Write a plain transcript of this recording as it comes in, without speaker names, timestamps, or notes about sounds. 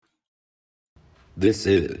This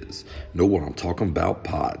is Know What I'm Talking About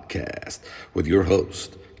podcast with your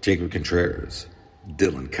host, Jacob Contreras,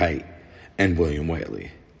 Dylan Kite, and William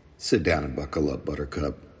Whaley. Sit down and buckle up,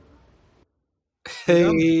 Buttercup.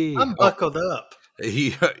 Hey, I'm buckled up.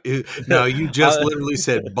 no, you just literally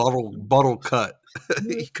said bottle cut.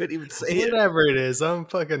 You couldn't even say it. Whatever it is, I'm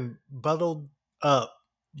fucking buckled up.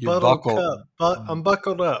 You're Buckled buckled. up. But I'm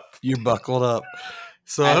buckled up. You're buckled up.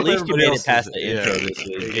 So I At hope least you everybody made else it past is- the yeah. intro this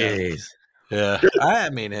week. Yeah. Jeez. Yeah, I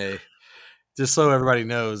mean, hey, just so everybody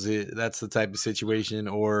knows, that's the type of situation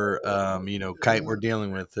or kite we're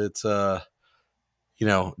dealing with. It's drunk.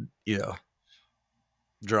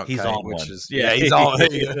 He's kite, on which one. is Yeah. he's on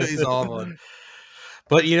he's on one.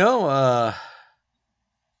 But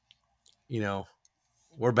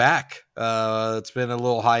we're back. It's been a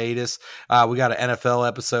little hiatus. We got an NFL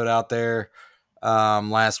episode out there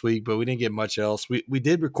last week, but we didn't get much else. We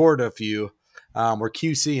did record a few. We're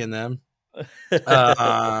QCing them.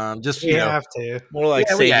 Just We have to. More like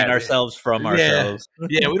Yeah, we saving had it. ourselves from Yeah. ourselves.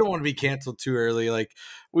 Yeah, we don't want to be canceled too early. Like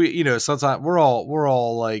sometimes we're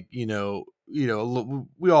all like,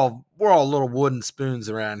 we're all little wooden spoons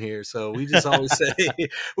around here. So we just always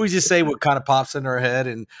say what kind of pops in our head,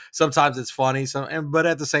 and sometimes it's funny. But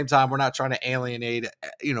at the same time, we're not trying to alienate,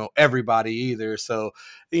 everybody either. So,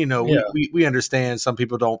 we understand some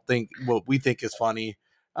people don't think what we think is funny,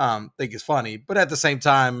 but at the same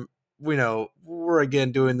time, we're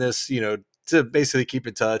again doing this, to basically keep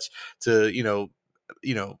in touch, to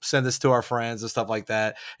send this to our friends and stuff like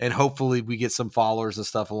that, and hopefully we get some followers and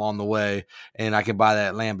stuff along the way, and I can buy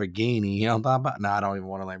that Lamborghini. No, I don't even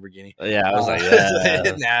want a Lamborghini. Yeah, I was like,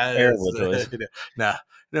 terrible choice.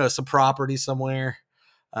 Some property somewhere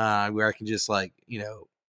where I can just hunt,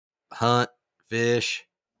 fish,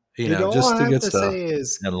 All just I the have good to stuff. say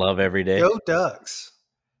is And love every day. go Ducks.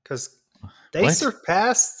 Because they What?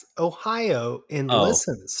 surpassed Ohio in Oh.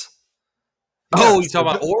 listens. Oh, Yeah, you talking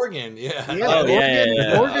about Oregon? Yeah. Yeah, Oh,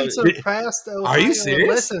 yeah. Oregon surpassed Ohio. Are you in serious?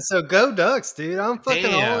 listens. So go Ducks, dude. I'm fucking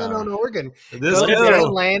all in Damn. on Oregon. This Go go.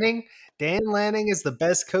 Dan Lanning. Dan Lanning is the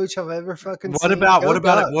best coach I've ever fucking What seen. about Go it?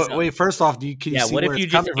 Ducks. Wait, first off, can you Yeah, see what where if you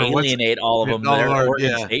it's just coming from? alienate all of them? all They're of our-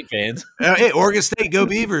 Oregon yeah. State fans. Hey, Oregon State, go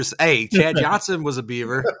Beavers! Hey, Chad Johnson was a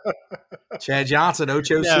Beaver. Chad Johnson,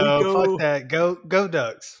 Ocho No, Cinco. fuck that. Go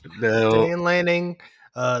Ducks. No, Dan Lanning,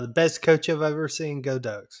 the best coach I've ever seen. Go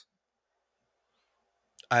Ducks.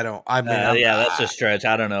 I don't. I mean, I'm- Yeah, that's a stretch.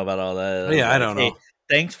 I don't know about all that. Yeah, I don't know. Hey,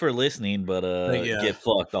 thanks for listening, but Yeah. get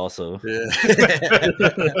fucked also.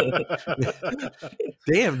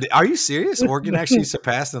 Damn, are you serious? Oregon actually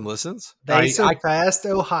surpassed in listens. They surpassed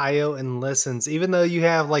Ohio in listens, even though you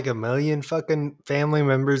have like 1 million fucking family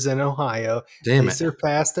members in Ohio. Damn They it!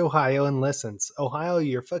 surpassed Ohio in listens. Ohio,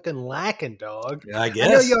 you're fucking lacking, dog. I I know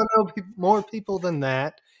guess. y'all know more people than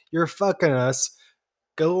that. You're fucking us.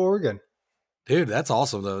 Go Oregon. Dude, that's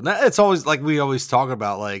awesome though. It's always like we always talk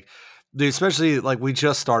about, like, dude, especially like we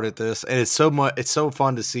just started this, and it's so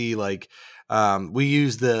fun to see. Like, we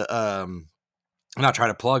use the I'm not trying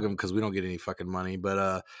to plug them because we don't get any fucking money,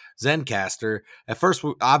 but Zencaster. At first,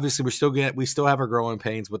 obviously, we still have our growing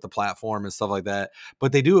pains with the platform and stuff like that.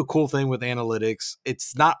 But they do a cool thing with analytics.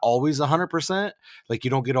 It's not always 100%. Like, you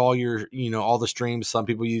don't get all your, all the streams. Some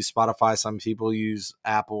people use Spotify, some people use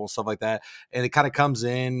Apple, stuff like that, and it kind of comes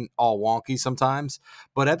in all wonky sometimes.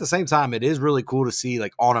 But at the same time, it is really cool to see,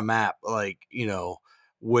 like, on a map, like,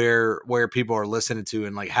 where people are listening to,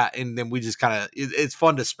 and like how, and then we just kind of it's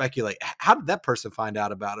fun to speculate, how did that person find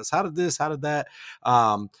out about us, how did that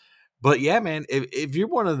but yeah, man, if you're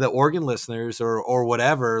one of the Oregon listeners or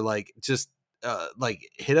whatever, like, just like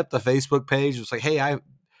hit up the Facebook page. It's like, hey, I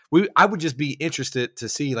would just be interested to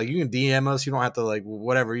see, like, you can DM us, you don't have to, like,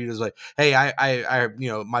 whatever, you just like, hey, I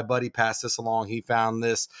my buddy passed this along, he found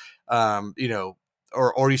this,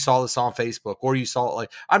 or you saw this on Facebook, or you saw it,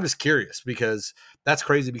 like, I'm just curious, because that's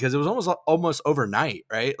crazy, because it was almost overnight,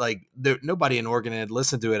 right? Like, nobody in Oregon had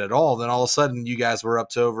listened to it at all. Then all of a sudden, you guys were up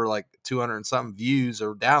to over like 200 and something views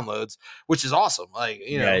or downloads, which is awesome. Like,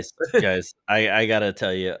 guys, I gotta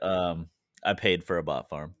tell you, I paid for a bot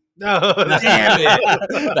farm. No,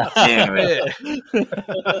 damn it.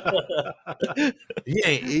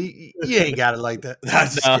 You ain't got it like that. No,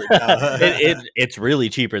 it's really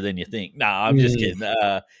cheaper than you think. No, I'm just kidding.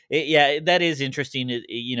 That is interesting.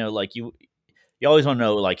 Like you always want to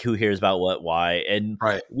know, like, who hears about what, why, and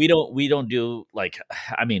right. We don't do, like,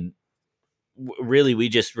 I mean, really, we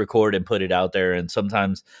just record and put it out there, and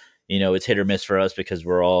sometimes, it's hit or miss for us because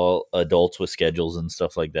we're all adults with schedules and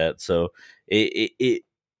stuff like that. So it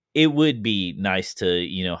would be nice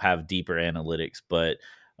to, have deeper analytics, but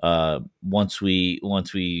once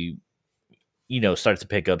we starts to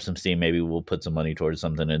pick up some steam, maybe we'll put some money towards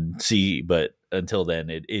something and see. But until then,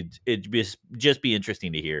 it just be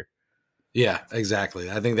interesting to hear. Yeah, exactly.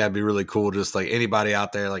 I think that'd be really cool. Just like anybody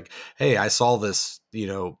out there, like, hey, I saw this,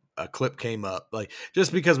 a clip came up. Like,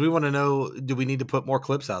 just because we want to know, do we need to put more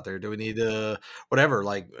clips out there? Do we need to, whatever?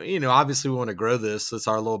 Like, obviously we want to grow this. It's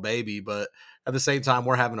our little baby, but at the same time,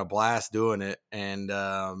 we're having a blast doing it. And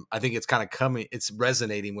I think it's kind of it's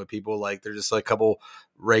resonating with people. Like, they're just like a couple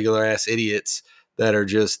regular ass idiots that are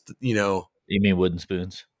just, You mean wooden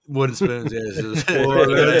spoons? Wooden spoons, yeah.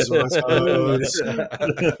 That's not spoons.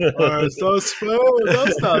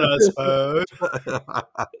 That's not a spoon.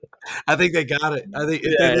 I think they got it. I think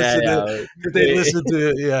if they listen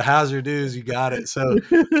to How's Your News, you got it. So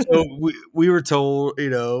we were told,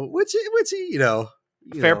 which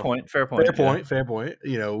fair point. Fair point.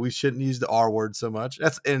 We shouldn't use the R word so much.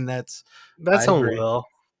 That's on Will.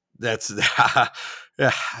 That's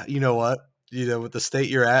yeah. You know what? With the state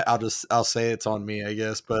you're at, I'll say it's on me, I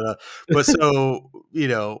guess. But so,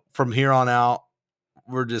 from here on out,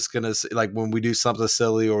 we're just going to, like, when we do something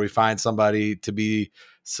silly or we find somebody to be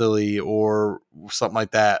silly or something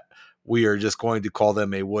like that, we are just going to call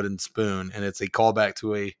them a wooden spoon. And it's a callback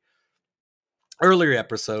to a earlier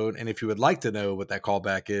episode. And if you would like to know what that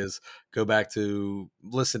callback is, go back to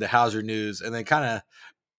listen to How's Your News, and then kind of,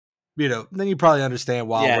 then you probably understand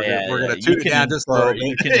why we're going to tune it down just a little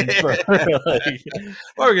bit.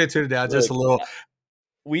 We're going to tune it down just a little.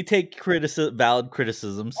 We take valid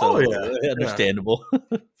criticism, so understandable.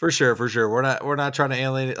 For sure. We're not trying to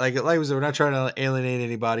alienate, like we said, we're not trying to alienate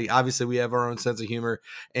anybody. Obviously, we have our own sense of humor,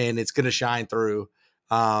 and it's going to shine through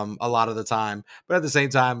a lot of the time. But at the same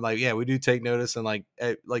time, like, we do take notice, and out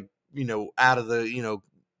of the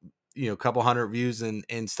couple hundred views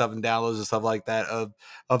and stuff and downloads and stuff like that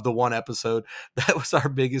of the one episode, that was our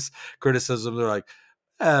biggest criticism. They're like,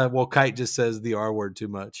 well, Kite just says the R word too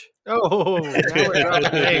much. Oh,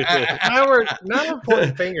 now we're not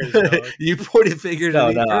pointing fingers. Dog. You pointed fingers. No,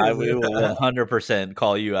 we will 100%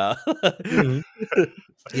 call you out.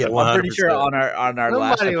 Yeah, 100%. I'm pretty sure on our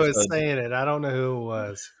last episode, was saying it. I don't know who it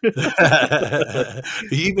was.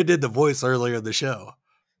 He even did the voice earlier in the show.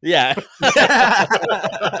 Yeah.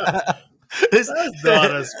 That's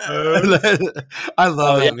not a spoon. I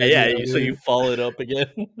love it. Yeah. So you follow it up again,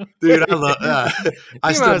 dude. I love.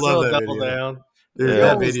 I still love that double video. Down. Dude,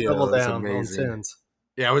 that video double was down amazing. on sins.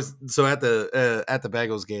 Yeah, I was at the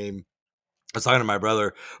Bengals game. I was talking to my brother.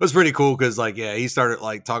 It was pretty cool because, he started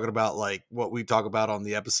talking about what we talk about on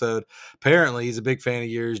the episode. Apparently, he's a big fan of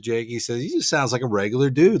yours, Jake. He says, "He just sounds like a regular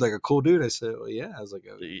dude, like a cool dude." I said, "Well, yeah." I was like,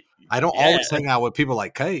 "I don't always hang out with people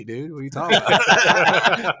like Kate, dude. What are you talking about?"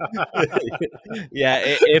 Yeah,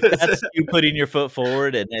 if that's you putting your foot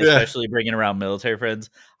forward, and especially bringing around military friends,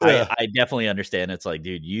 I definitely understand. It's like,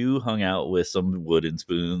 dude, you hung out with some wooden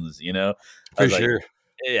spoons, For sure.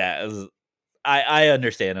 I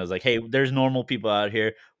understand. I was like, hey, there's normal people out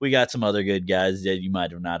here. We got some other good guys that you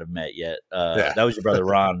might have not have met yet. That was your brother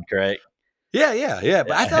Ron, correct? Yeah.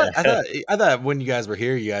 But I thought when you guys were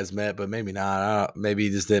here, you guys met, but maybe not. Maybe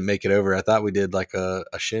you just didn't make it over. I thought we did like a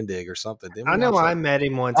shindig or something. I know I met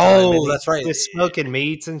him one time. Oh, that's right. He was smoking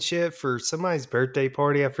meats and shit for somebody's birthday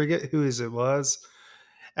party. I forget whose it was.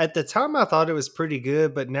 At the time, I thought it was pretty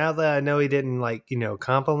good, but now that I know he didn't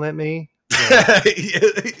compliment me.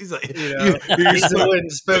 He's like, he's a wooden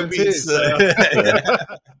spoon too. So.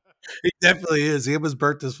 He definitely is. He almost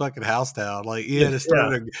burnt his fucking house down. He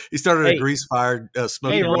started a grease fired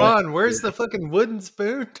smoking. Hey Ron, where's the fucking wooden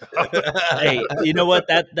spoon? Hey, you know what?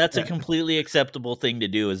 That's a completely acceptable thing to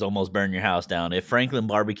do. Is almost burn your house down. If Franklin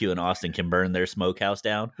Barbecue in Austin can burn their smokehouse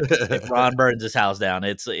down, if Ron burns his house down,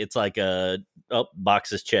 it's like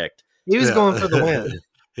box is checked. He was going for the win.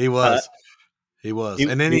 He was.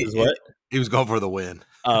 And then he was going for the win.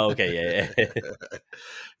 Oh, okay, yeah.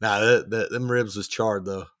 Nah, them ribs was charred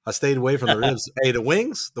though. I stayed away from the ribs. Hey, the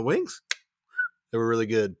wings, they were really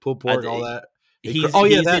good. Pulled pork, all that. He's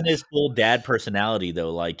in his full dad personality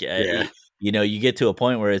though. You get to a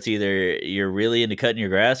point where it's either you're really into cutting your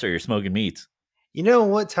grass or you're smoking meats. You know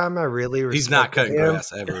what time I really respect He's not cutting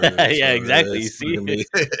grass ever. Yeah, exactly. You see,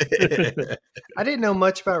 I didn't know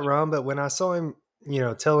much about Ron, but when I saw him,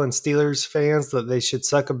 telling Steelers fans that they should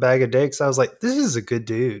suck a bag of dicks, I was like, this is a good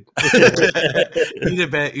dude. Eat a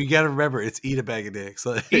bag. You got to remember, it's eat a bag of dicks.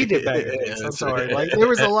 Eat a bag of dicks. I'm sorry. There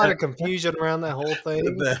was a lot of confusion around that whole thing.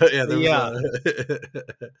 That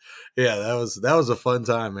was a fun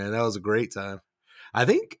time, man. That was a great time. I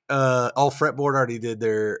think Fretboard already did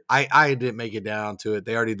their. I didn't make it down to it.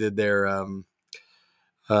 They already did their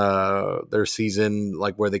their season,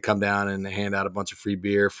 like where they come down and hand out a bunch of free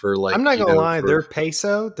beer for like. I'm not gonna lie,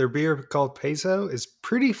 their beer called Peso is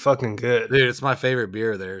pretty fucking good. Dude, it's my favorite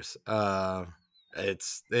beer of theirs. That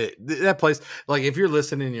place. Like, if you're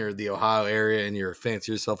listening, you're the Ohio area and you're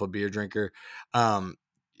fancy yourself a beer drinker,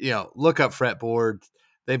 look up Fretboard.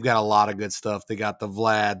 They've got a lot of good stuff. They got the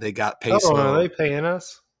Vlad. They got Peso. Oh, are they paying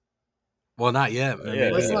us? Well, not yet.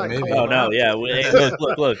 Yeah, maybe. Oh no, yeah.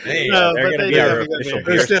 Look. Hey, No, they're but gonna they be do. our We got official beer.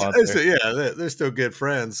 beer They're sponsor. they're still good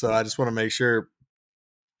friends. So I just want to make sure,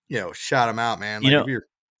 shout them out, man. Like, if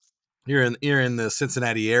you're in the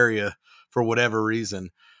Cincinnati area for whatever reason,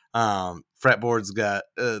 Fretboard's got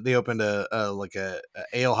they opened a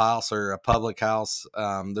ale house or a public house.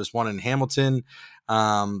 There's one in Hamilton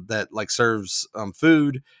that like serves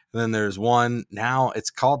food. And then there's one now,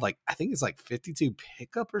 it's called I think it's 52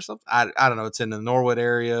 Pickup or something. I don't know. It's in the Norwood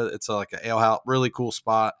area. It's like an ale house, really cool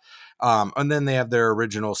spot. And then they have their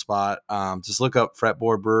original spot. Just look up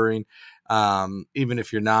Fretboard Brewing. Even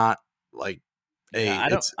if you're not I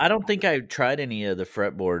don't think I tried any of the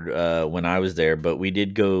Fretboard when I was there, but we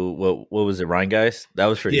did go. What was it, Rheingeist? That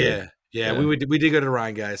was pretty good. Yeah, we did go to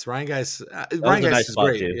Rheingeist. Rheingeist nice is spot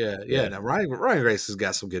great. too. Yeah. Now Rheingeist has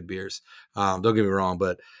got some good beers. Don't get me wrong,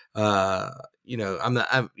 but I'm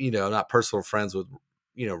not personal friends with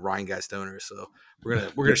Rheingeist owners, so we're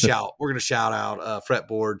gonna shout out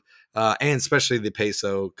Fretboard and especially the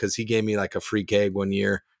Peso, because he gave me like a free keg one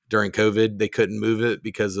year during COVID. They couldn't move it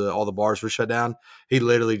because all the bars were shut down. He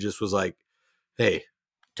literally just was like, "Hey,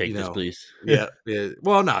 take this, please." Yeah.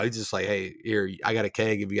 Well, no, he's just like, "Hey, here, I got a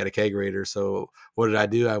keg. If you got a kegerator." So what did I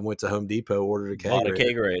do? I went to Home Depot, ordered a kegerator. Bought a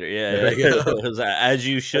kegerator, yeah. As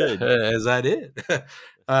you should. As I did.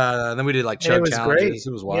 Then we did chug challenges. Great.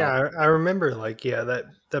 It was wild. Yeah, I remember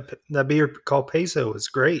that beer called Peso was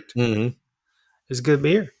great. Mm-hmm. It's good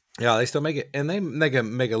beer. Yeah, they still make it, and they make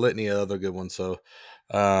a litany of other good ones. So,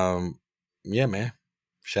 yeah, man.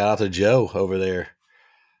 Shout out to Joe over there,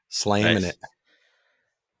 slamming it.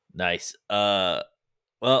 Nice. Well,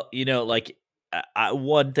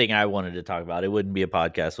 one thing I wanted to talk about. It wouldn't be a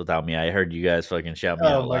podcast without me. I heard you guys fucking shout me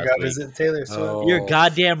out. Oh my god, is it Taylor Swift? Oh, you're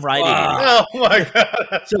goddamn right. Wow. Oh my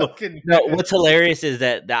god. So, what's hilarious is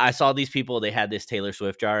that I saw these people. They had this Taylor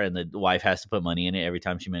Swift jar, and the wife has to put money in it every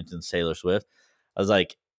time she mentions Taylor Swift. I was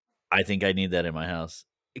like, I think I need that in my house.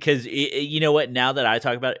 Because you know what? Now that I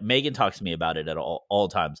talk about it, Megan talks to me about it at all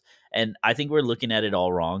times, and I think we're looking at it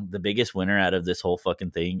all wrong. The biggest winner out of this whole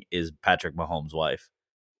fucking thing is Patrick Mahomes' wife.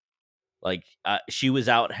 She was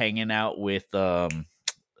out hanging out with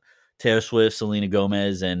Taylor Swift, Selena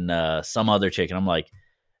Gomez, and some other chick, and I'm like,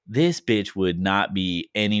 this bitch would not be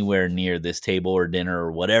anywhere near this table or dinner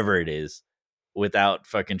or whatever it is without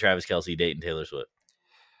fucking Travis Kelce dating Taylor Swift.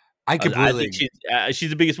 I completely.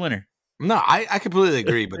 She's the biggest winner. No, I completely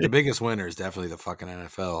agree, but the biggest winner is definitely the fucking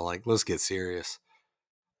NFL. Let's get serious.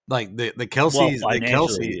 The Kelce's,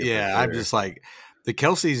 yeah. Sure. I'm just the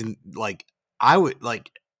Kelce's. I would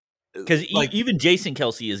because even Jason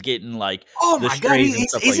Kelce is getting oh my god,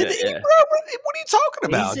 he's what are you talking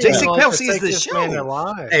about? Jason Kelce is the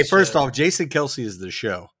show. Hey, first off, Jason Kelce is the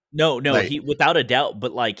show. No, he without a doubt,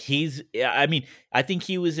 but he's. I mean, I think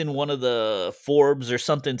he was in one of the Forbes or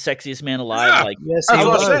something, sexiest man alive. Yeah. Yes, he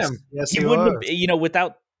was. Yes, he wouldn't.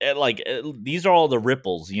 Without these are all the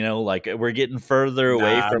ripples. We're getting further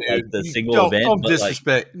away from the single event.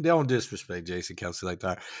 Don't disrespect Jason Kelce like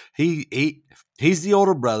that. He's the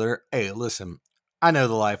older brother. Hey, listen, I know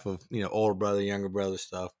the life of older brother, younger brother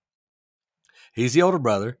stuff. He's the older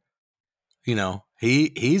brother.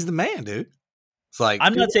 He's the man, dude. It's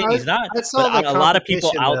I'm not saying he's not, but a lot of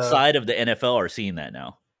people outside of the NFL are seeing that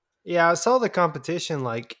now. Yeah, I saw the competition.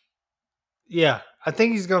 Yeah, I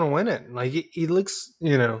think he's going to win it. He looks,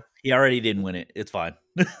 He already didn't win it. It's fine.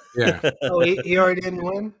 Yeah. Oh, he already didn't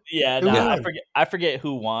win? Yeah, no, I forget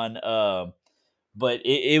who won. But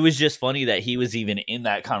it was just funny that he was even in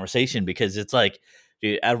that conversation because it's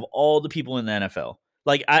dude, out of all the people in the NFL,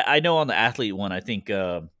 I know on the athlete one, I think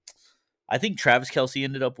Travis Kelce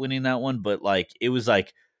ended up winning that one, but it was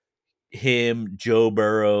him, Joe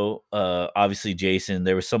Burrow, obviously Jason.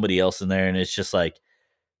 There was somebody else in there, and it's just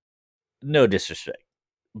no disrespect,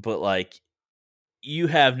 but you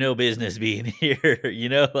have no business being here.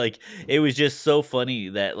 It was just so funny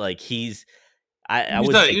that he's. You're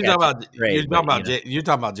talking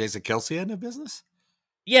about Jason Kelce had no business.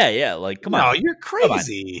 Yeah. Come on. No, you're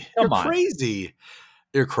crazy. Crazy.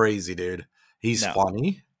 You're crazy, dude. He's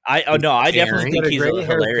funny. I definitely think he's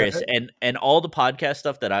hilarious, and all the podcast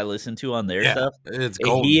stuff that I listen to on their stuff, it's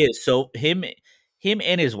gold. He is him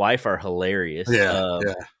and his wife are hilarious. Yeah,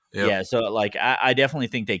 Yep. Yeah, so like I definitely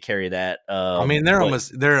think they carry that. I mean, they're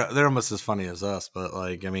but- they're almost as funny as us, but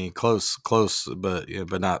like, I mean, close, but yeah,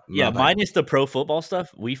 but not. yeah, not that minus the pro football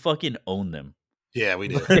stuff, we fucking own them. Yeah, we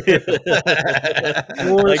do. For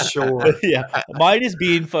sure. Yeah, mine is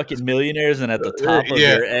being fucking millionaires and at the top of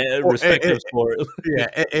Yeah. their Well, respective sport. Yeah,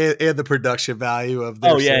 and the production value of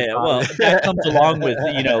their Oh yeah, yeah. Well, that comes along with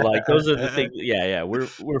like those are the things. Yeah, we're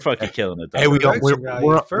fucking killing it. Though. Hey, we're Production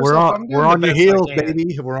value. First off, I'm doing we're the on your best I heels, can.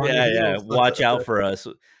 baby. We're on yeah, your yeah. heels. Watch out for us.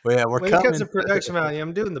 Yeah, we're When it coming. comes to production value,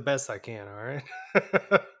 I'm doing the best I can. All right.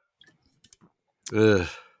 Ugh.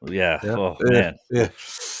 Yeah. Yeah. Oh Yeah. man. Yeah.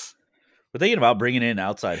 We're thinking about bringing in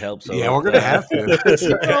outside help. So Yeah, we're gonna have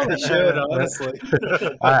to. Probably should, honestly.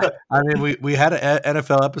 I mean, we had an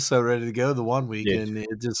NFL episode ready to go the one week, Dude. and it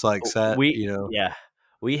just like sat. Yeah,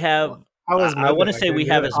 we have. I was I want to moving, say we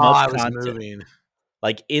couldn't have do as it. much I was content. moving.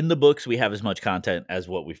 Like in the books, we have as much content as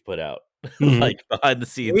what we've put out. Mhm. Like behind the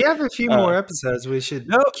scenes, We have a few more episodes we should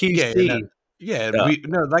QC. Yeah, Yeah. we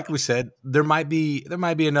like we said, there might be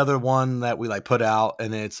another one that we like put out,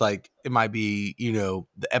 and it's like it might be, the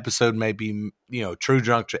episode may be, true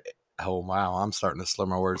drunk to. Oh wow, I'm starting to slur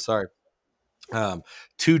my words. Sorry.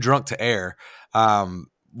 Too drunk to air.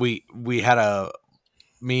 We had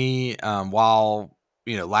while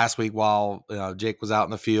last week while Jake was out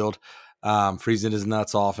in the field, freezing his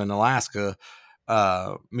nuts off in Alaska.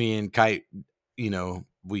 Me and Kite,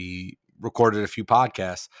 we recorded a few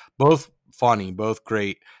podcasts, both funny, both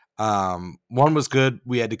great. One was good.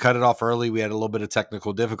 We had to cut it off early. We had a little bit of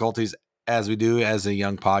technical difficulties, as we do as a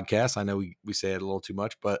young podcast. I know we say it a little too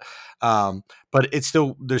much, but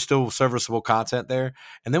there's still serviceable content there.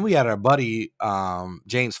 And then we had our buddy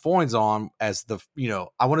James Foynes on as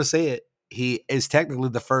I want to say it. He is technically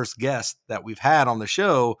the first guest that we've had on the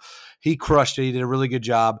show. He crushed it. He did a really good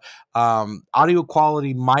job. Audio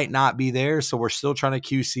quality might not be there, so we're still trying to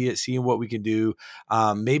QC it, seeing what we can do.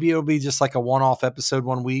 Maybe it'll be just like a one-off episode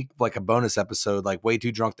one week, like a bonus episode, like Way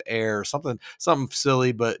Too Drunk to Air or something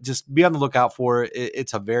silly, but just be on the lookout for it.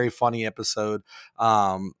 It's a very funny episode.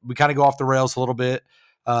 We kind of go off the rails a little bit,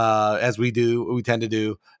 as we tend to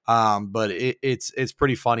do. But it's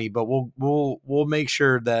pretty funny, but we'll make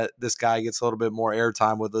sure that this guy gets a little bit more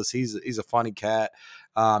airtime with us. He's a funny cat.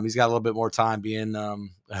 He's got a little bit more time being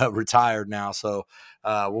retired now. So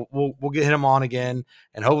we'll get him on again,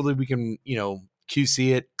 and hopefully we can,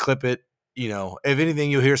 QC it, clip it. If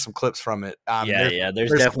anything, you'll hear some clips from it.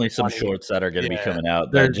 There's definitely some shorts that are going to be coming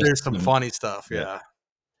out. There's some funny stuff. Yeah.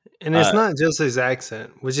 And it's not just his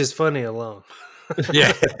accent, which is funny alone.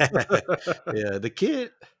 Yeah. Yeah. The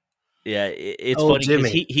kid. Yeah, it's Old funny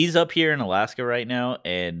because Jimmy. he's up here in Alaska right now,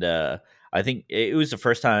 and I think it was the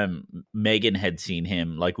first time Megan had seen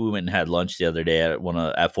him. Like we went and had lunch the other day at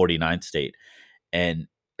 49th State, and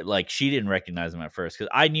like she didn't recognize him at first because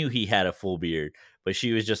I knew he had a full beard, but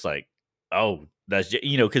she was just like, "Oh, that's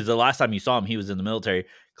because the last time you saw him, he was in the military,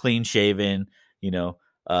 clean shaven,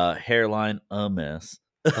 hairline a mess."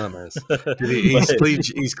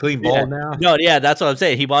 He's clean bald now. No, yeah, that's what I'm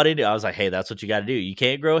saying. He bought into it. I was like, hey, that's what you got to do. You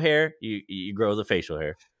can't grow hair. You grow the facial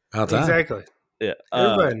hair. Exactly. Yeah.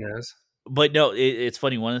 Everybody knows. But no, it's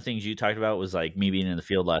funny. One of the things you talked about was like me being in the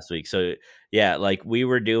field last week. So yeah, like we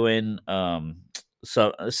were doing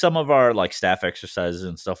some of our like staff exercises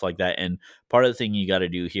and stuff like that. And part of the thing you got to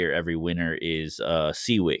do here every winter is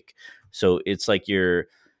CWIC. So it's like your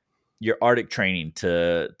Arctic training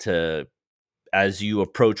to as you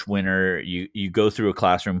approach winter, you go through a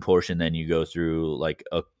classroom portion, then you go through like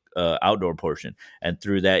a outdoor portion, and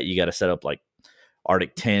through that you got to set up like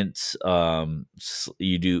Arctic tents.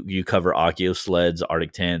 You cover Akio sleds,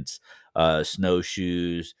 Arctic tents,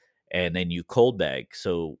 snowshoes, and then you cold bag.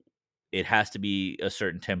 So it has to be a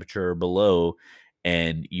certain temperature or below,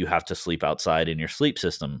 and you have to sleep outside in your sleep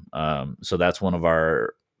system. So that's one of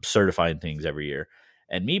our certifying things every year.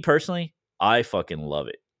 And me personally, I fucking love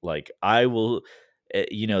it. Like I will,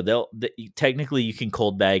 technically you can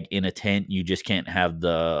cold bag in a tent. You just can't have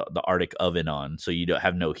the Arctic oven on, so you don't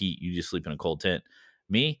have no heat. You just sleep in a cold tent.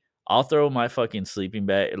 Me, I'll throw my fucking sleeping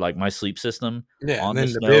bag, like my sleep system, on the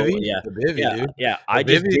snow. Bivy, Yeah, the Bivy, dude. Yeah. The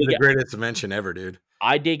Bivy is the greatest invention ever, dude.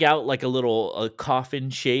 I dig out like a coffin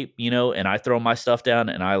shape, and I throw my stuff down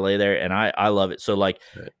and I lay there and I love it. So like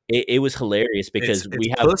it was hilarious because it's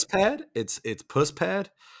we have puss pad. It's puss pad.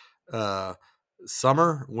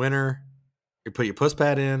 Summer, winter, you put your puss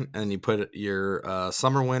pad in, and you put your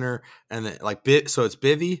summer, winter, and then so it's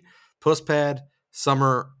bivy, puss pad,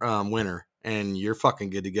 summer, winter, and you're fucking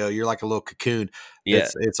good to go. You're like a little cocoon. Yeah,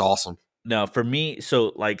 it's awesome. No, for me,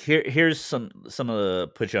 so like here's some of the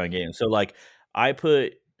put you on game. So like I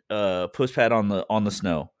put puss pad on the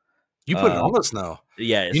snow, You put it on the snow.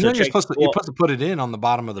 Yeah, You so know you're check. supposed to put it in on the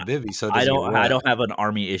bottom of the bivvy so it doesn't get I wet. don't have an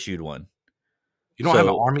Army issued one. You don't have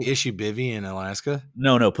an Army issued bivvy in Alaska?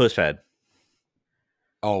 No, push pad.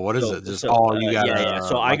 Oh, what is it? Just you got yeah.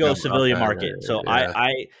 So I like go a civilian okay, market. So yeah.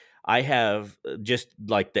 I have just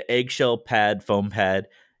like the eggshell pad, foam pad,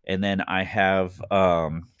 and then I have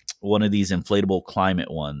one of these inflatable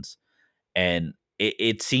climate ones, and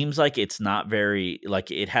it seems like it's not very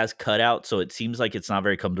like it has cutout, so it seems like it's not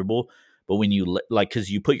very comfortable. But when you like,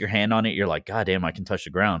 because you put your hand on it, you're like, God damn, I can touch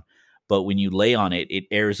the ground. But when you lay on it, it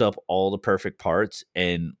airs up all the perfect parts,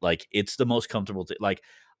 and like it's the most comfortable. Like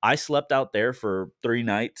I slept out there for 3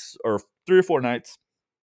 nights or 3 or 4 nights,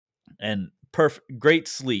 and perfect, great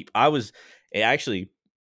sleep. I was actually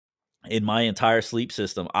in my entire sleep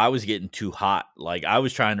system, I was getting too hot. Like I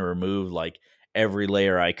was trying to remove like every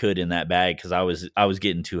layer I could in that bag because I was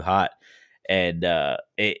getting too hot, and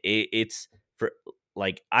it's for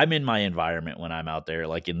like I'm in my environment when I'm out there,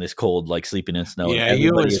 like in this cold, like sleeping in snow, and Yeah, you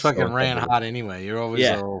everybody always is so fucking ran uncomfortable. hot anyway. You're always a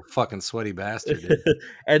Yeah, little fucking sweaty bastard, dude.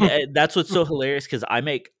 and that's what's so hilarious because I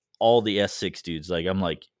make all the S6 dudes like I'm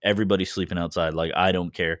like everybody's sleeping outside, like I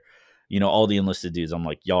don't care. You know, all the enlisted dudes, I'm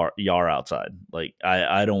like, y'all are outside. Like,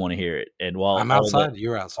 I don't want to hear it. And while I'm outside,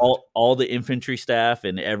 you're outside. all the infantry staff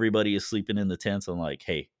and everybody is sleeping in the tents, I'm like,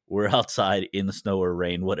 hey, we're outside in the snow or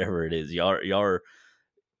rain, whatever it is. Y'all are,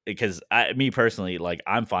 because me personally, like,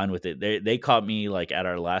 I'm fine with it. They caught me like at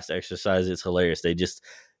our last exercise. It's hilarious. They just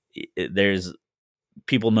there's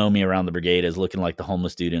people know me around the brigade as looking like the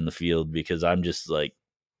homeless dude in the field because I'm just like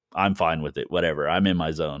I'm fine with it. Whatever. I'm in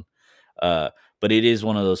my zone. Uh, but it is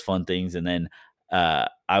one of those fun things. And then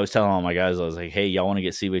I was telling all my guys, I was like, hey, y'all want to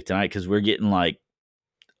get Seawick tonight? Because we're getting like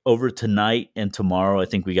over tonight and tomorrow. I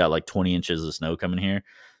think we got like 20 inches of snow coming here.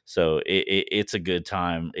 So it's a good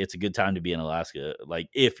time. It's a good time to be in Alaska. Like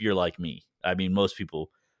if you're like me, I mean, most people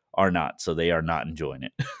are not, so they are not enjoying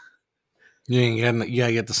it. You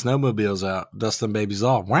gotta get the snowmobiles out, dust them babies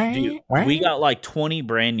off. Dude, we got like 20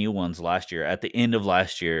 brand new ones last year at the end of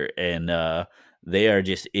last year, and they are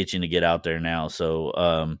just itching to get out there now.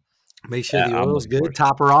 So Make sure yeah, the I'm oil's looking forward good, to it.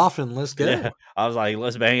 top her off, and let's go. Yeah, I was like,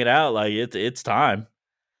 let's bang it out. Like it's time.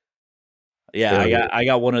 Yeah, Yeah. I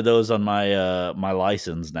got one of those on my my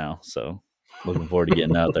license now. So looking forward to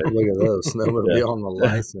getting out there. Look at those snowmobile on the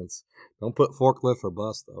license. Don't put forklift or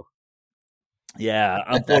bus though. Yeah,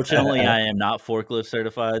 unfortunately, I am not forklift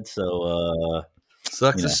certified, so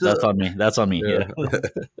Sucks you to know suck. that's on me. That's on me. Yeah. Yeah,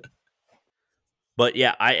 but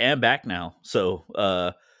yeah, I am back now. So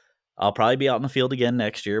I'll probably be out in the field again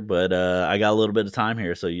next year, but I got a little bit of time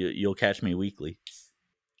here, so you'll catch me weekly.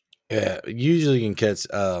 Yeah, usually you can catch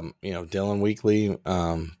Dylan weekly,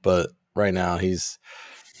 but right now he's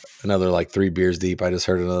another like 3 beers deep. I just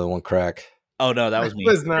heard another one crack. Oh no, that was me.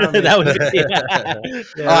 Was not me. That was me. Yeah,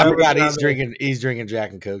 I that was forgot not me. he's drinking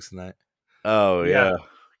Jack and Cokes tonight. Oh Yeah. yeah.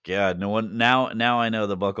 God, no one now I know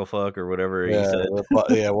the buckle fuck or whatever he Yeah, said.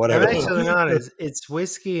 yeah, I'm whatever. actually not. It's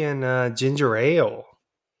whiskey and ginger ale.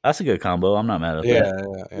 That's a good combo. I'm not mad at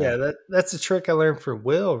that. Yeah, that's a trick I learned from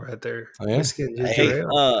Will right there. Oh, yeah? Whiskey and ginger Hey,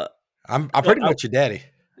 ale. I'm pretty much your daddy.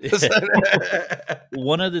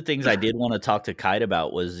 One of the things I did want to talk to Kite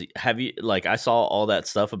about was have you like I saw all that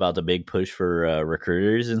stuff about the big push for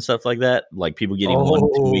recruiters and stuff like that, like people getting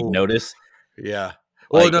 1-2 week notice. Yeah.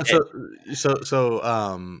 Well, Like, no,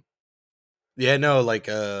 yeah, no, like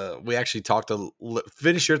we actually talked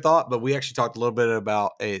finish your thought, but we actually talked a little bit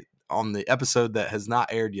about it on the episode that has not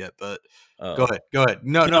aired yet, but go ahead.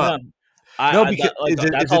 No, because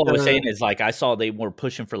that's all I was saying is like I saw they were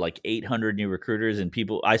pushing for like 800 new recruiters, and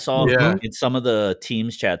people I saw Yeah. in some of the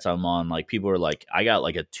Teams chats I'm on, like people were like, I got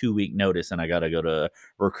like a 2-week notice and I got to go to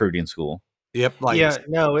recruiting school. Yep. Yeah,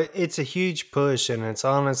 no, it's a huge push, and it's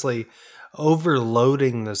honestly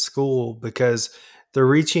overloading the school because they're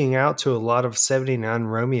reaching out to a lot of 79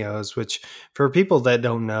 Romeos, which for people that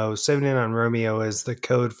don't know, 79 Romeo is the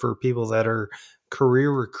code for people that are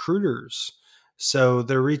career recruiters. So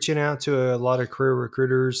they're reaching out to a lot of career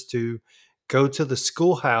recruiters to go to the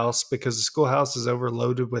schoolhouse because the schoolhouse is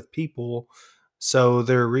overloaded with people. So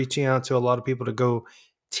they're reaching out to a lot of people to go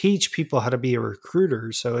teach people how to be a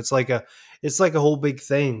recruiter. So it's like a whole big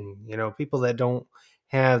thing, people that don't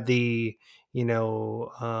have the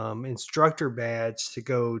instructor badge to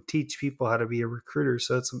go teach people how to be a recruiter.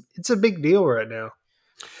 So it's a big deal right now.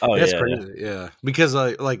 Oh That's yeah, crazy. Yeah, because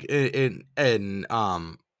like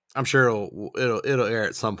I'm sure it'll air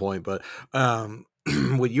at some point, but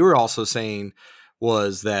what you were also saying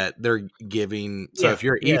was that they're giving. So if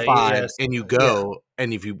you're E5 and you go,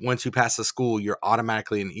 and if you once you pass the school, you're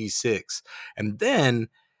automatically an E6, and then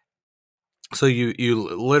so you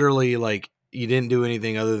literally like you didn't do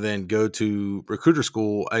anything other than go to recruiter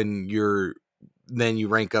school and then you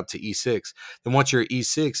rank up to E6. Then once you're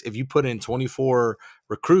E6, if you put in 24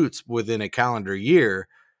 recruits within a calendar year,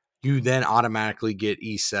 you then automatically get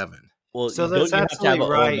E7. Well, So don't that's you have to have absolutely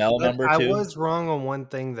an right, OML but number I too? was wrong on one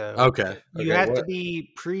thing though. Okay. You Okay. have to What?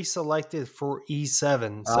 be pre-selected for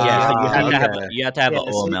E7. So Yeah, so you have to be you have to have yeah, an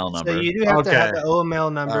OML so number. you do have to have Okay. the OML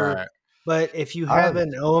All number, right. but if you All have right.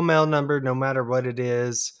 an OML number, no matter what it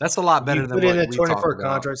is, That's a lot if better you than put in what the we talked 24 about.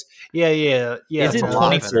 contracts. Yeah. Isn't a lot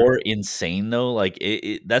Totally. better. 24 insane though? Like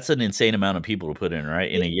that's an insane amount of people to put in,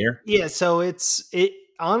 right? In a year? Yeah, so it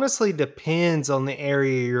honestly depends on the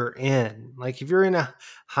area you're in. Like if you're in a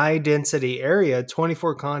high density area,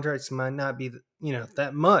 24 contracts might not be,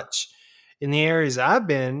 that much. In the areas I've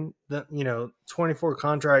been, 24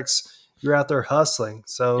 contracts, you're out there hustling. Dude,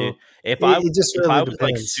 So it just if I really was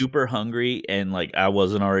like depends. super hungry and like I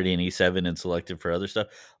wasn't already in E7 and selected for other stuff,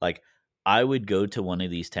 like I would go to one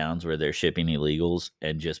of these towns where they're shipping illegals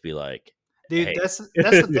and just be like, Dude, "Hey." that's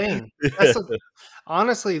the thing.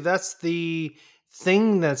 Honestly, that's the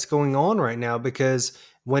thing that's going on right now because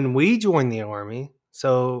when we joined the army,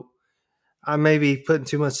 so I may be putting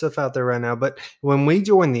too much stuff out there right now, but when we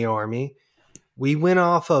joined the army, we went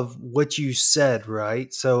off of what you said,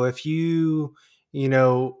 right? So if there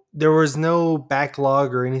was no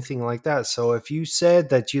backlog or anything like that. So if you said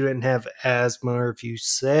that you didn't have asthma or if you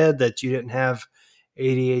said that you didn't have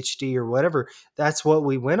ADHD or whatever, that's what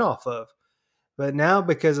we went off of. But now,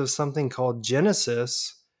 because of something called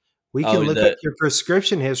Genesis, we can Oh, look up your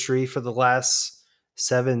prescription history for the last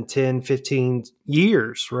 7, 10, 15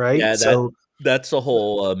 years, right? yeah, that's the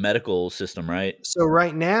whole medical system, right? So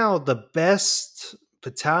right now, the best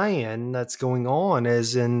battalion that's going on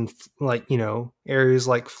is in areas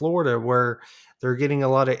like Florida where they're getting a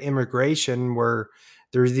lot of immigration where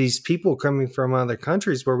there's these people coming from other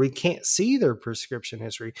countries where we can't see their prescription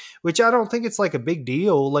history, which I don't think it's like a big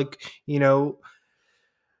deal. Like,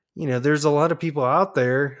 there's a lot of people out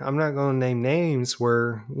there. I'm not going to name names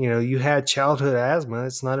where, you had childhood asthma.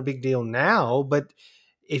 It's not a big deal now, but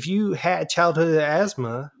if you had childhood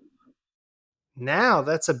asthma, now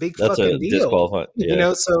that's a big That's a fucking deal. disqualified.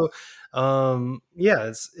 Yeah. So yeah,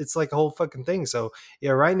 it's like a whole fucking thing. So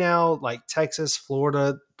yeah, right now, like Texas,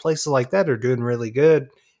 Florida, places like that are doing really good.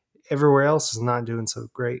 Everywhere else is not doing so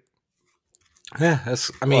great. Yeah,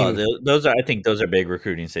 I mean, those are I think those are big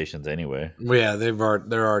recruiting stations anyway. yeah, they're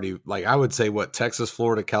already like I would say what Texas,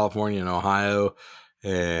 Florida, California, and Ohio,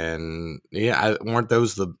 and yeah, weren't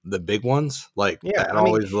those the big ones? Like Yeah, that I mean,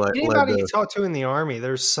 always led anybody you to talk to in the army,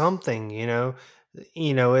 there's something,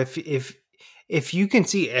 if you can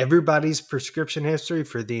see everybody's prescription history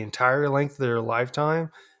for the entire length of their lifetime,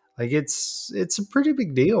 like it's a pretty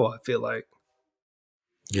big deal, I feel like.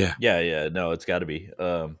 yeah. Yeah. No, it's got to be.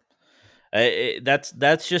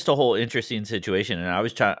 That's just a whole interesting situation, and I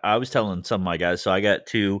was telling some of my guys. So I got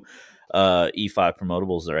two E5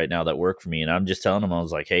 promotables right now that work for me, and I'm just telling them I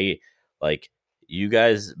was like, hey, like you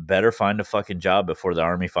guys better find a fucking job before the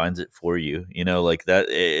army finds it for you. Like that.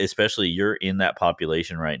 Especially you're in that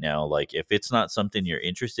population right now. Like if it's not something you're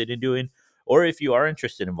interested in doing, or if you are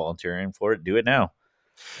interested in volunteering for it, do it now.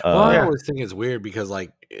 Well, I Yeah. always think it's weird because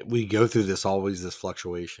like we go through this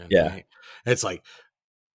fluctuation. Yeah. Right? It's like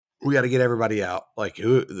we got to get everybody out, like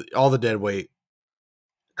all the dead weight,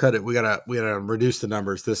 cut it. We gotta reduce the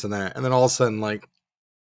numbers, this and that, and then all of a sudden, like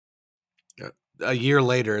a year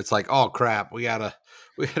later, it's like, oh crap, we gotta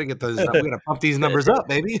get those, we gotta pump these numbers up,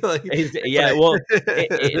 baby. Like, Yeah, well,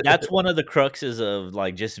 that's one of the cruxes of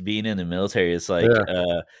like just being in the military. It's like,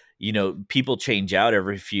 people change out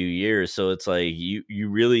every few years, so it's like you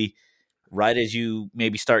really, right as you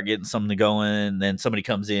maybe start getting something going, then somebody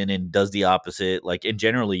comes in and does the opposite. Like, and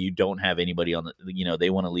generally, you don't have anybody on they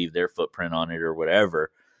want to leave their footprint on it or whatever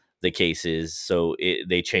the case is. So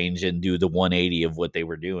they change and do the 180 of what they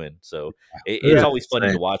were doing. So it's Yeah. always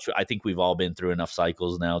funny to watch. I think we've all been through enough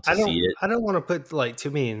cycles now to see it. I don't want to put like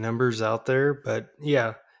too many numbers out there, but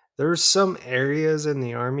yeah, there's some areas in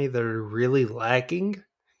the army that are really lacking,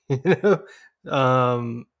 you know.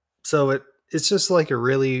 So it's just like a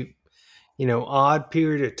really, odd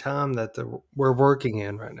period of time that we're working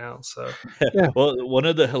in right now. So yeah. Well, one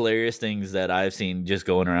of the hilarious things that I've seen just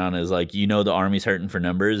going around is like, the army's hurting for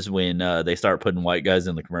numbers when they start putting white guys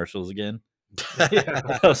in the commercials again. Yeah.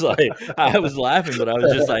 I was laughing, but I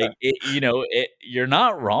was just like, you're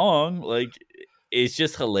not wrong. Like, it's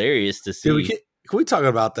just hilarious to dude, see. can we talk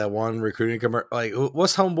about that one recruiting like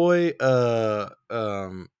what's homeboy?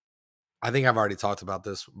 I think I've already talked about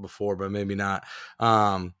this before, but maybe not.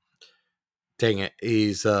 Dang it,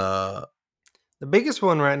 he's The biggest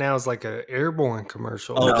one right now is like a airborne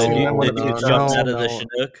commercial. Oh, I've the seen dude, that one the a few dude no, jumping times. out of the no.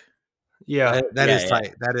 Chinook. Yeah, That Yeah, is yeah.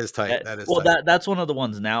 tight. That is tight. That is Well, tight. that's one of the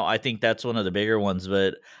ones now. I think that's one of the bigger ones,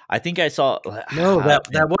 but I think I saw No, that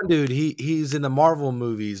man, one dude, he's in the Marvel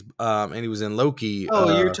movies, and he was in Loki.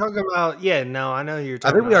 Oh, you're talking about no, I know who you're I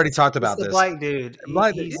talking think we about. already talked It's about the this. black dude.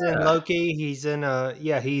 Like, He's in yeah, Loki. He's in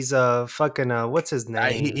he's fucking what's his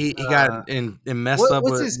name? he got in messed up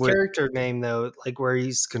What's his with character name though? Like where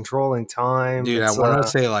he's controlling time. dude. I It's want to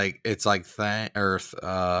say like it's like Earth.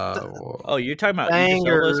 oh, you're talking about Idris Thang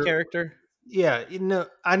Elba's or character? yeah, you know,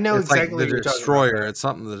 I know It's like exactly the what you're talking about. Destroyer. Though. It's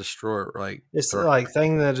something the Destroyer. Like, It's like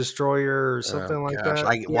Thing the Destroyer or oh something like gosh, that.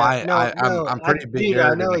 I Yeah, why no, I'm pretty big dude, I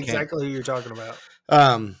nerd know and I can't. exactly who you're talking about.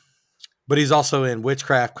 Um, but he's also in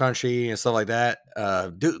Witchcraft Country and stuff like that.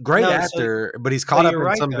 Dude, great No, actor, but he's so caught up you're in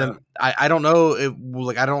right some of though. them. I don't know if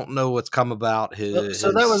like I don't know what's come about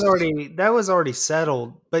So that was already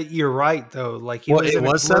settled. But you're right though. Like he well, was it in a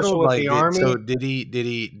was commercial settled. with Like, the army.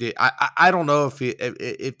 did I don't know if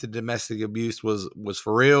the domestic abuse was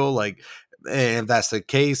for real. Like, and if that's the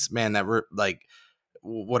case, man, like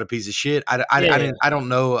what a piece of shit. Yeah. I don't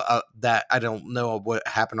know that I don't know what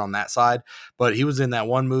happened on that side, but he was in that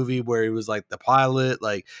one movie where he was like the pilot.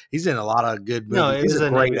 Like he's in a lot of good No, movies. it He's was a a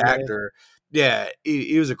great Navy man. actor. Yeah,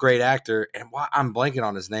 he was a great actor, and I'm blanking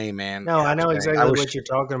on his name, man. No, I Gosh, know dang, I exactly wish. what you're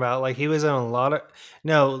talking about. Like he was in a lot of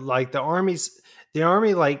like the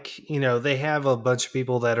army, like, they have a bunch of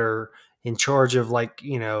people that are in charge of like,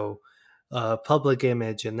 public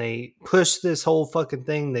image and they push this whole fucking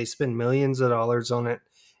thing. They spend millions of dollars on it.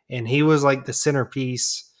 And he was like the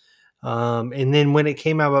centerpiece. And then when it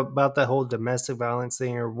came out about that whole domestic violence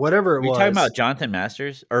thing or whatever it Are you talking was, about Jonathan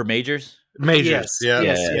Masters or Majors? Majors, yes, yeah,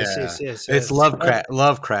 yes, Yeah, yes, yeah. yes, yes, It's yes.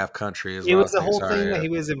 Lovecraft Country is It what I was was the thinking. whole thing Sorry, that yeah. he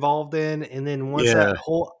was involved in, and then once Yeah. that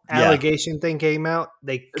whole Yeah. allegation thing came out,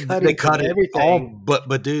 they cut They him from cut it all, everything.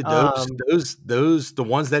 but dude, Um, those the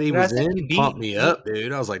ones that he but I was think he in pumped beat me he up,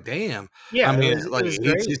 dude. I was like, damn. I yeah, mean, it like was he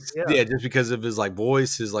great. just Yeah. yeah, just because of his like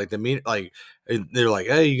voice, his like demeanor, like they're like,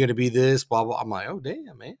 hey, you're gonna be this, blah blah. I'm like, oh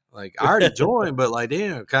damn, man. Like I already joined, but like,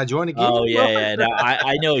 damn, can I join again? Oh yeah, yeah. motherfucker? No,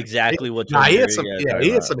 I know exactly which Nah, one he had you're some. yeah, Yeah, talking he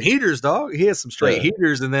had about. some heaters, dog. He had some straight Yeah.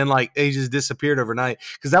 heaters, and then like he just disappeared overnight.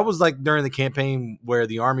 Because that was like during the campaign where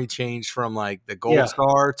the army changed from like the gold Yeah.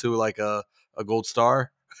 star to like a gold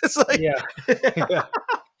star. It's like, Yeah. Yeah.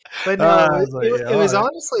 But no, I was like, yeah, it was all right.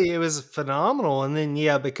 honestly it was phenomenal. And then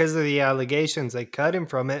because of the allegations, they cut him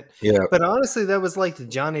from it. Yeah. But honestly, that was like the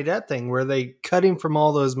Johnny Depp thing where they cut him from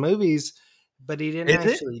all those movies, but he didn't Is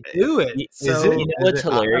it? actually do it. Is So it? You know what's Is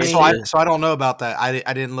it? hilarious So I don't know about that.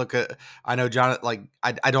 I didn't look at. I know John. Like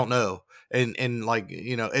I don't know. And like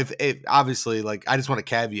if obviously like I just want a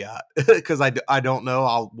caveat because I don't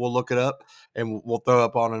know. We'll look it up and we'll throw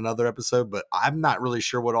up on another episode. But I'm not really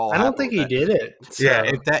sure what all I don't happened think with he that. did it. Yeah,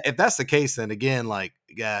 So if that's the case, then again, like,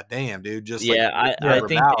 god damn, dude, just like Yeah, I Trevor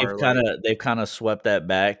think Bauer, like, they've kind of swept that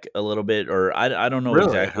back a little bit, or I don't know really?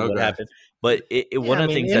 exactly what Okay. happened, but yeah, one I of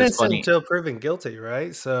the mean, things that's innocent funny, until proven guilty,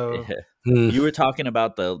 right? So Hmm. you were talking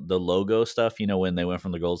about the logo stuff. You know, when they went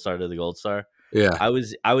from the gold star to the gold star. Yeah. I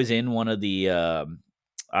was in one of the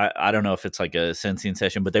I don't know if it's like a sensing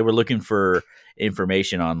session, but they were looking for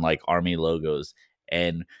information on like army logos,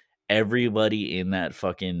 and everybody in that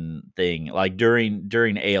fucking thing, like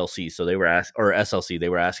during ALC, so they were or SLC, they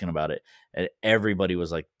were asking about it, and everybody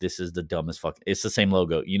was like, "This is the dumbest fuck." It's the same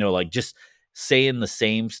logo, like just saying the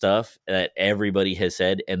same stuff that everybody has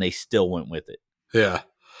said, and they still went with it. Yeah.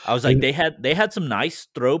 I was like, they had some nice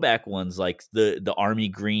throwback ones, like the army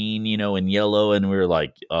green, and yellow, and we were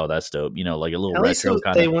like, oh, that's dope, like a little at least retro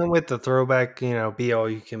kind they of. went with the throwback, be all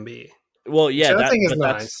you can be, Well, which yeah, I think is but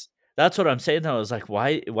nice. that's what I'm saying. Though I was like,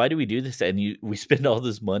 why do we do this? And we spend all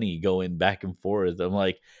this money going back and forth. I'm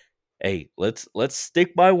like, hey, let's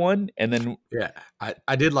stick by one, and then Yeah.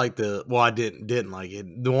 I did like I didn't like it.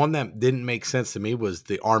 The one that didn't make sense to me was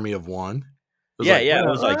the Army of One. It was yeah, like, yeah, I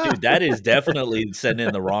well, was like, dude, that is definitely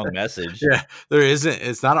sending the wrong message. yeah, there isn't.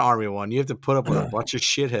 It's not an Army of One. You have to put up with a bunch of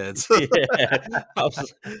shitheads. Yeah, I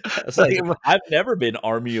was like, I've never been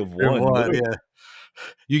army of one. Yeah.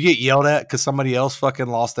 You get yelled at because somebody else fucking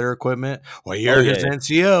lost their equipment. Well, you're his yeah.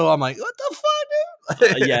 NCO. I'm like, what the fuck,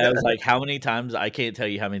 dude? Yeah, I was like, how many times? I can't tell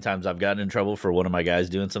you how many times I've gotten in trouble for one of my guys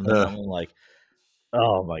doing something wrong. I'm like,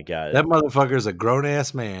 oh my god, that motherfucker's a grown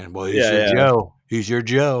ass man. Well, he's yeah, your yeah. Joe. He's your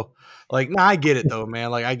Joe. Like, nah, I get it though,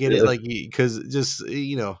 man. Like, I get it. Like, because just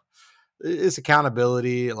it's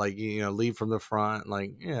accountability. Like, lead from the front.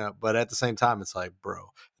 Like, yeah. But at the same time, it's like, bro,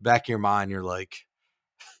 back of your mind, you're like,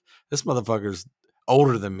 this motherfucker's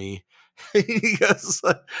older than me. I was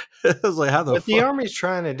like, how the What fuck? the Army's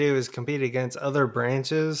trying to do is compete against other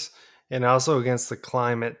branches and also against the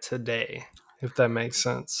climate today, if that makes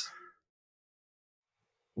sense.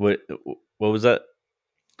 What was that?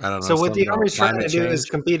 I don't know. So what the Something about Army's trying climate to do is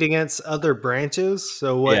change. compete against other branches.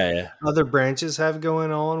 So what Yeah, other branches have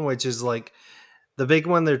going on, which is like the big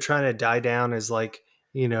one they're trying to die down is like,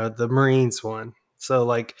 the Marines one. So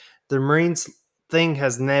like the Marines thing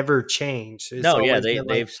has never changed. It's no, yeah, always been like,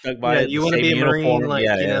 they've stuck by it. The you want to same be a Marine, uniform. like,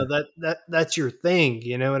 Yeah, yeah. that's your thing,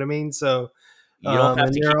 you know what I mean? So You don't have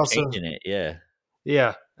and to they're keep also changing it. Yeah.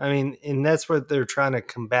 yeah, I mean, and that's what they're trying to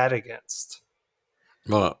combat against.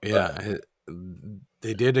 Well, yeah,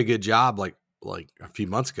 they did a good job like a few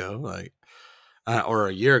months ago, like or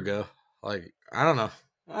a year ago. Like I don't know.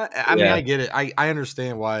 I mean, Yeah. I get it. I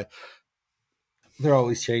understand why they're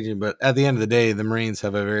always changing, but at the end of the day, the Marines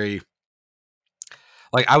have a very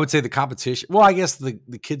I would say the competition. Well, I guess the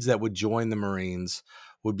kids that would join the Marines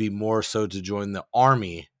would be more so to join the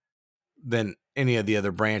Army than any of the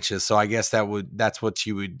other branches. So I guess that's what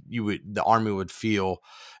you would the Army would feel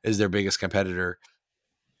is their biggest competitor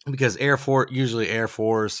because Air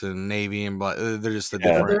Force and Navy and they're just a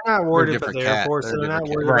Yeah. They're different not they're a worried about different the Air cat. Force. They're a They're different not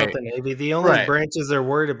cat. worried about Right. the Navy. The only Right. branches they're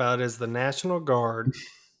worried about is the National Guard.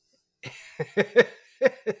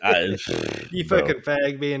 You Bro. fucking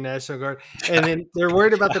fag being National Guard. And then they're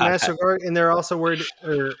worried about the National Guard, and they're also worried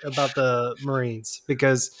about the Marines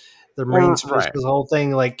because the Marines push Right. this whole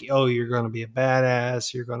thing like, oh, you're going to be a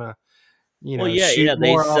badass. You're going to, Well, yeah, shoot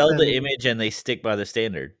they more sell often. the image and they stick by the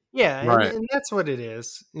standard. Yeah, Right. and that's what it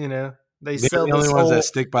is. They They're sell the only this ones that whole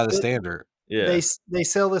stick by the they, standard. Yeah. they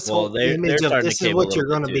sell this Well, whole image they're of starting to this is cave a what little you're bit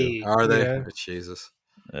going to too. be. Are they? Jesus.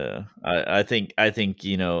 I think at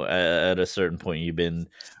a certain point you've been,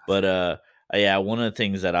 but yeah, one of the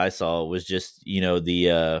things that I saw was just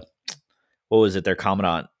the what was it? Their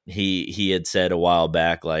commandant he had said a while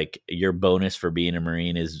back like your bonus for being a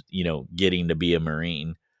Marine is getting to be a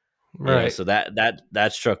Marine. Right. So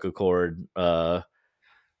that struck a chord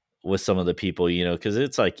with some of the people because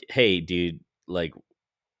it's like, hey, dude, like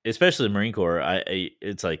especially the Marine Corps,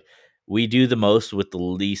 it's like we do the most with the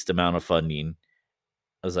least amount of funding.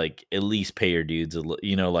 I was like, at least pay your dudes,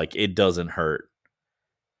 like it doesn't hurt,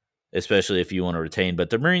 especially if you want to retain.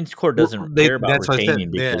 But the Marine Corps doesn't care about That's what I said.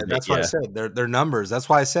 retaining Yeah, because that's what I said. Their numbers. That's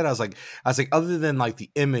why I said I was like, other than like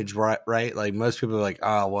the image, right? Like most people are like,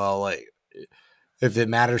 oh well, like if it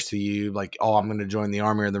matters to you, like, oh, I'm going to join the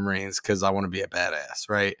Army or the Marines because I want to be a badass,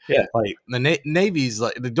 right? Yeah. Like the Navy's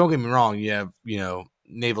like, don't get me wrong, you have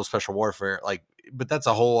naval special warfare, like, but that's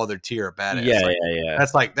a whole other tier of badass. Yeah, like, yeah.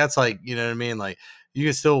 That's like you know what I mean. Like you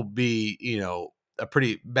can still be a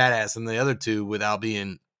pretty badass in the other two without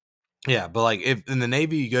being. Yeah, but like if in the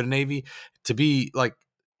Navy, you go to Navy to be like,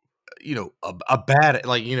 a bad,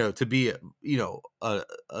 like, to be, a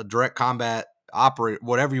direct combat operator,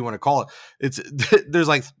 whatever you want to call it. It's there's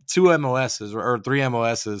like 2 MOSs or 3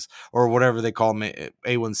 MOSs or whatever they call them,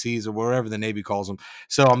 A1Cs or whatever the Navy calls them.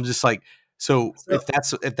 So I'm just like, so if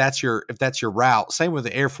that's your route, same with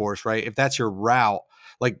the Air Force, right? If that's your route,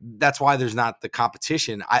 like that's why there's not the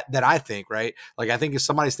competition that I think, right? Like I think if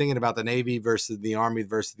somebody's thinking about the Navy versus the Army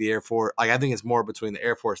versus the Air Force, like I think it's more between the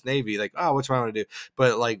Air Force Navy, like, oh, which one I want to do.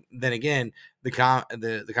 But like then again, the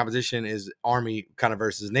competition is Army kind of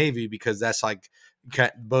versus Navy because that's like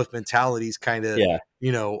both mentalities kind of Yeah.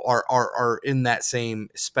 are in that same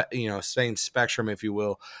same spectrum, if you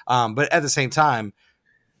will. But at the same time,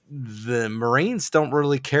 the Marines don't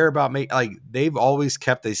really care about like they've always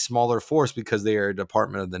kept a smaller force because they are a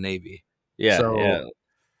department of the Navy. Yeah, So yeah.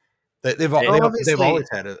 they've Obviously, always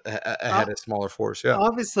had a smaller force. Yeah.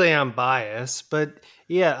 obviously I'm biased, but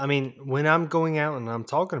yeah, I mean, when I'm going out and I'm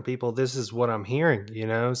talking to people, this is what I'm hearing.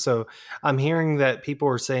 So I'm hearing that people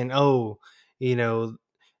are saying, oh, you know,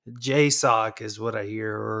 JSOC is what I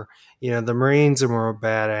hear, or, the Marines are more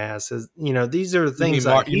badasses. These are the things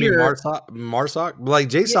I You mean hear. Marsoc?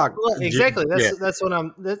 Like Yeah, JSOC. well, exactly. Yeah.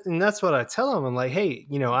 And that's what I tell them. I'm like, hey,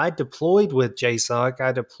 I deployed with JSOC.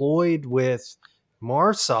 I deployed with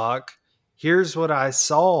MARSOC. Here's what I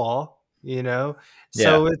saw. Yeah.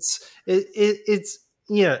 So it's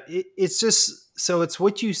just so it's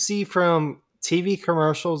what you see from TV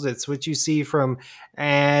commercials. It's what you see from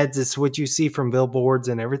ads. It's what you see from billboards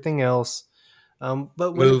and everything else.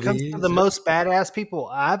 But when it comes to the Movies. most badass people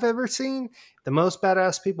I've ever seen,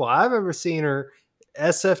 are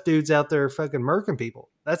SF dudes out there fucking murking people.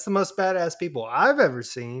 That's the most badass people I've ever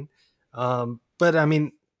seen. But I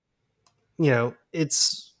mean,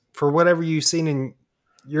 it's for whatever you've seen in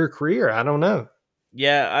your career. I don't know.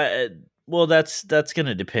 Yeah, well, that's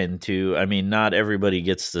gonna depend too. I mean, not everybody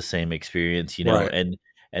gets the same experience, Right.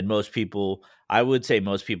 and most people, I would say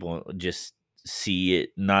most people just see it,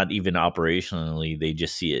 not even operationally, they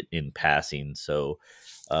just see it in passing. So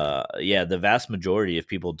yeah, the vast majority of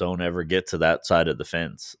people don't ever get to that side of the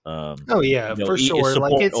fence. Oh yeah, for sure. Like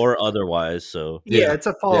Support it's or otherwise. So yeah, Yeah. it's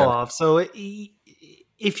a fall off. So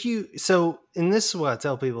if you and this is what I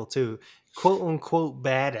tell people too, quote unquote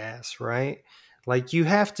badass, right? Like you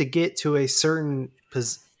have to get to a certain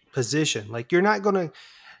position. Like you're not going to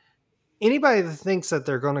anybody that thinks that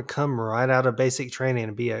they're going to come right out of basic training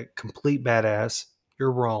and be a complete badass,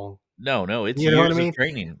 you're wrong. no, it's You know what I years of mean?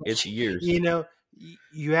 training. It's years. You know,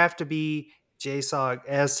 you have to be JSOC,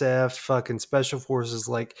 SF, fucking special forces.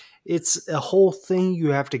 Like it's a whole thing you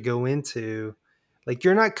have to go into. Like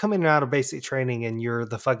you're not coming out of basic training and you're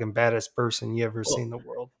the fucking baddest person you ever seen Well, in the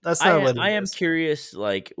world. That's not what it I am is. curious,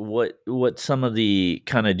 like what some of the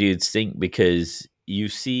kind of dudes think, because you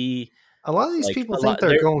see A lot of these like people a think lot they're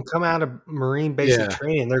there. going to come out of Marine basic Yeah.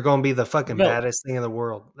 training. They're going to be the fucking No, baddest thing in the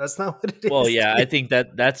world. That's not what it well, is. yeah, I dude. think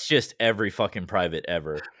that's just every fucking private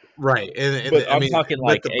ever. Right. And But I I'm mean, talking but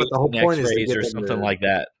like but the whole 18 point is to X-rays get or them something to. like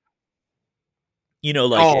that.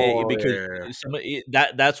 Like Oh because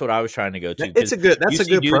yeah. that's what I was trying to go to, It's because a good. That's you a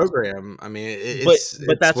see good dudes. program. I mean, But it's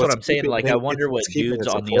that's what what's I'm saying. keeping Like, I wonder it's what keeping dudes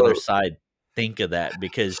us on the other afloat. side think of that,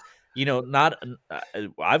 because not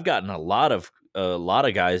I've gotten a lot of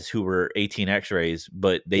guys who were 18 X-rays,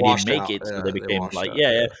 but they didn't Washed make out. it, so Yeah, they they became washed like, out.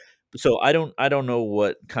 yeah, yeah. Yeah. So I don't know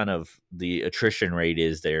what kind of the attrition rate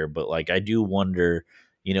is there, but like I do wonder,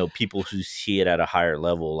 people who see it at a higher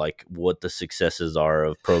level, like what the successes are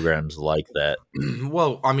of programs like that.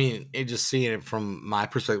 Well, I mean, just seeing it from my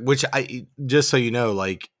perspective, which I just so you know,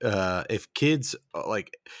 like, if kids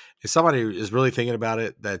like, if somebody is really thinking about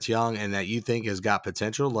it, that's young and that you think has got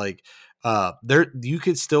potential, like, there you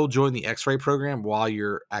could still join the X-ray program while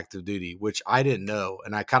you're active duty, which I didn't know,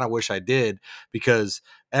 and I kind of wish I did, because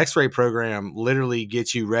X-ray program literally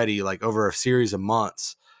gets you ready like over a series of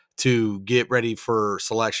months to get ready for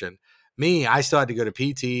selection. Me, I still had to go to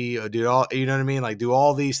PT, do all, you know what I mean? Like do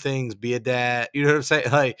all these things, be a dad, you know what I'm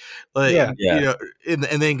saying? Like, Yeah. Yeah. and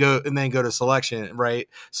then go to selection. Right.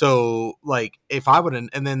 So like if I would,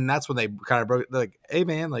 and then that's when they kind of broke, like, hey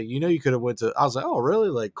man, like, you could have went to, I was like, oh really?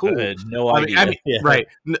 Like, I cool. had no I idea. mean, Yeah. right.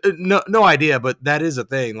 No idea, but that is a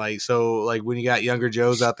thing. Like, so like when you got younger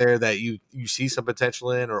Joes out there that you see some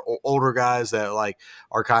potential in, or older guys that like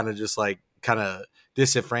are kind of just like kind of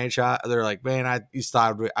disenfranchised, they're like, man, I used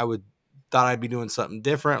to I would thought I'd be doing something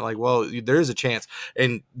different. Like, well, there is a chance,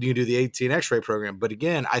 and you can do the 18 X-ray program. But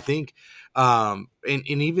again, I think, and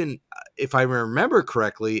even if I remember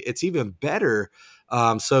correctly, it's even better.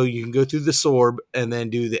 So you can go through the SORB and then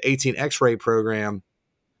do the 18 X-ray program,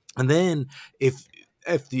 and then if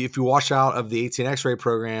you wash out of the 18 X-ray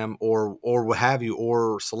program or what have you,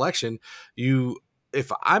 or selection, you,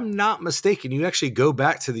 if I'm not mistaken, you actually go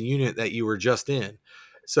back to the unit that you were just in.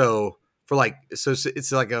 So for like, so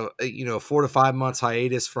it's like a 4 to 5 months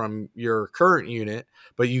hiatus from your current unit,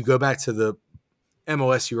 but you go back to the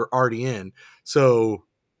MOS you were already in. So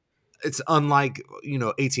it's unlike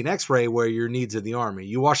 18 X-ray where your needs of the Army.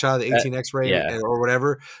 You wash out of the That- 18 X-ray yeah. or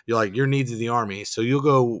whatever, you're like your needs of the Army. So you'll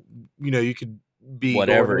go, you could be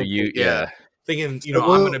Whatever going in, yeah. thinking, So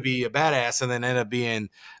I'm going to be a badass, and then end up being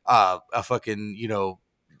a fucking,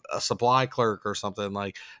 a supply clerk or something.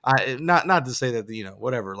 Like, I not to say that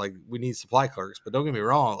whatever, like we need supply clerks, but don't get me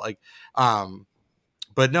wrong, like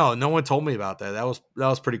but no one told me about that. That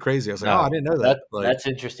was pretty crazy. I was like, oh, I No, didn't know that. Like, that's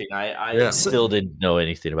interesting. I yeah. still didn't know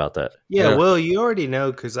anything about that. Yeah, Yeah. well, you already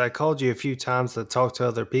know because I called you a few times to talk to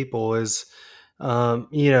other people. If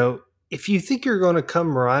you think you're going to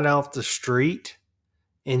come right off the street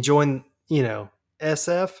and join,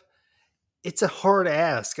 SF, it's a hard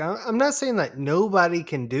ask. I'm not saying that nobody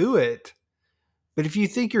can do it, but if you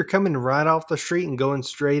think you're coming right off the street and going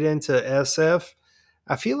straight into SF,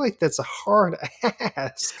 I feel like that's a hard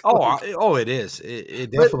ask. It is.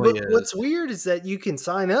 It But definitely what's is. weird is that you can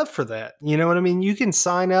sign up for that. You know what I mean? You can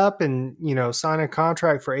sign up and sign a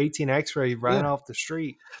contract for 18 X-ray right Yeah. off the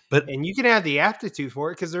street, But and you can have the aptitude for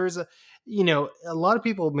it because there is a lot of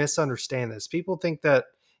people misunderstand this. People think that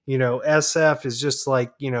SF is just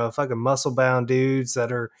like fucking muscle bound dudes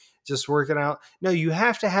that are just working out. No, you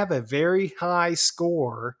have to have a very high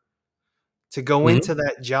score to go Mhm. into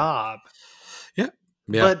that job.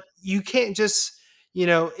 Yeah. But you can't just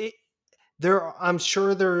I'm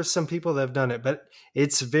sure there are some people that have done it, but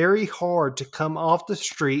it's very hard to come off the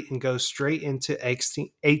street and go straight into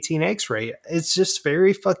 18 X-ray. It's just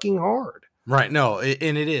very fucking hard. Right. No,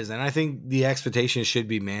 and it is. And I think the expectations should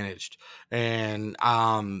be managed. And,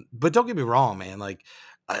 but don't get me wrong, man. Like,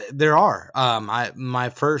 there are, my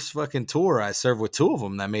first fucking tour, I served with two of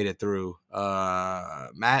them that made it through,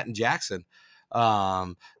 Matt and Jackson.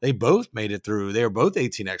 They both made it through. They were both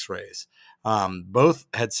 18 X-rays. Both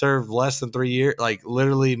had served less than 3 years. Like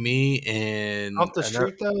literally, me and Off the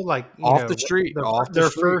street though, like off the street, their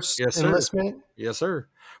first yes, sir. enlistment. Yes, sir.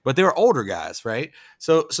 But they were older guys, right?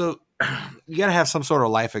 So you got to have some sort of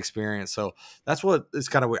life experience. So that's what is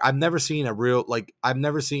kind of weird. I've never seen a real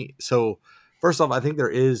So first off, I think there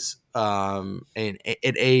is an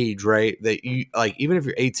age, right, that you like. Even if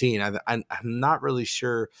you're 18, I'm not really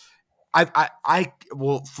sure.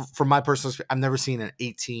 From my personal experience, I've never seen an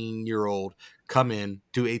 18-year-old come in,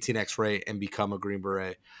 do 18 X-ray, and become a Green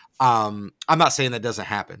Beret. I'm not saying that doesn't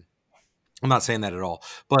happen. I'm not saying that at all.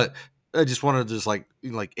 But I just wanted to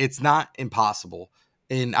like it's not impossible,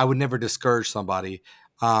 and I would never discourage somebody.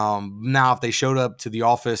 Now, if they showed up to the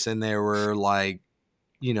office and they were like,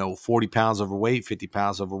 40 pounds overweight, 50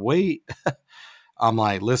 pounds overweight, I'm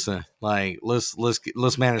like, listen, like let's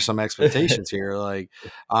manage some expectations here. Like,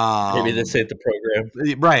 maybe this ain't the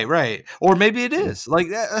program, right? Or maybe it is. Like,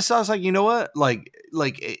 so I was like, you know what? I've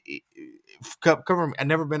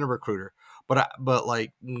never been a recruiter, but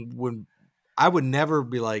when I would never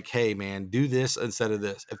be like, hey man, do this instead of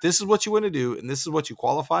this. If this is what you want to do and this is what you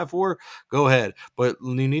qualify for, go ahead. But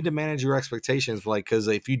you need to manage your expectations, like, because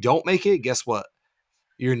if you don't make it, guess what?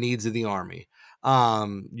 Your needs of the Army.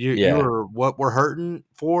 You're what we're hurting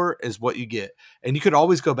for is what you get, and you could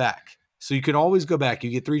always go back. So you can always go back.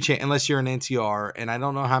 You get 3 chances unless you're an NTR, and I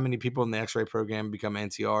don't know how many people in the X-ray program become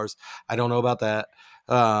NTRs. I don't know about that.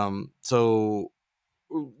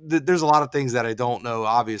 There's a lot of things that I don't know.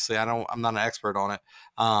 Obviously, I'm not an expert on it.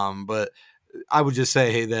 But I would just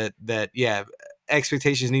say, hey, that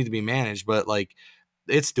expectations need to be managed, but like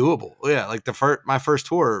it's doable. Yeah, like my first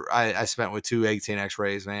tour I spent with 2 18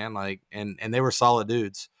 X-rays, man. Like and they were solid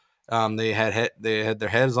dudes. They had their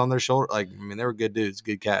heads on their shoulder. Like, I mean, they were good dudes,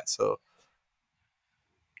 good cats. So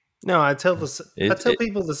no, I tell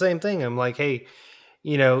people the same thing. I'm like, hey,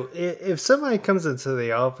 if somebody comes into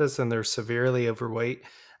the office and they're severely overweight,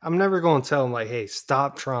 I'm never going to tell them like, hey,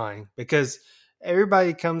 stop trying, because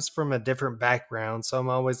everybody comes from a different background. So I'm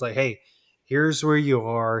always like, hey, here's where you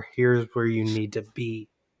are. Here's where you need to be.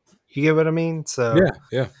 You get what I mean? So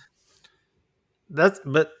yeah. That's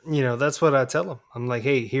what I tell them. I'm like,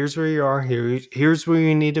 hey, here's where you are. Here's where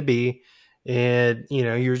you need to be. And,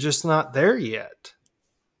 you're just not there yet.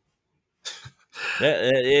 That's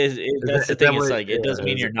the thing. It's like, it doesn't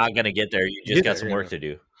mean you're not going to get there. You just got some work to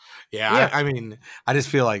do. Yeah. I mean, I just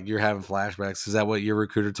feel like you're having flashbacks. Is that what your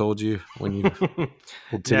recruiter told you when you?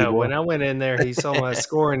 No, when I went in there, he saw my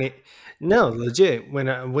score and no, legit. When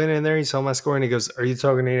I went in there, he saw my score and he goes, "Are you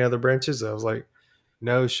talking to any other branches?" I was like,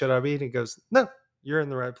 "No, should I be?" And he goes, "No, you're in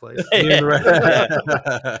the right place."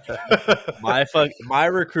 My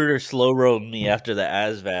recruiter slow rolled me after the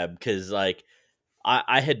ASVAB because like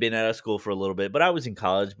I had been out of school for a little bit, but I was in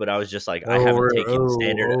college. But I was just like, I haven't taken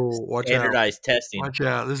standardized testing. Watch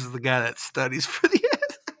out! This is the guy that studies for the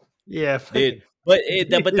end. Yeah, dude. But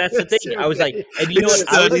that's the thing. I was like, and you know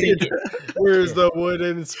what? I was thinking, where's the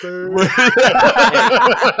wooden spoon?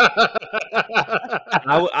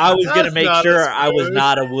 I was gonna make sure I was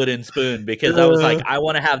not a wooden spoon because I was like, I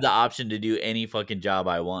want to have the option to do any fucking job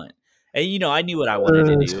I want. And I knew what I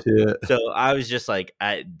wanted to do, so I was just like,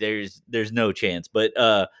 "There's no chance." But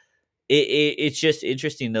it's just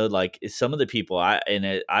interesting though. Like some of the people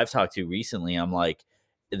I've talked to recently, I'm like,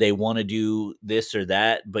 they want to do this or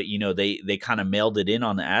that, but they kind of mailed it in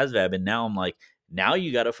on the ASVAB, and now I'm like, now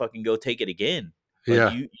you got to fucking go take it again.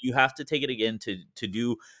 Like, you have to take it again to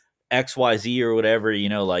do X, Y, Z or whatever.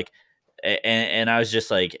 Like. And I was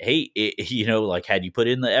just like, hey, like, had you put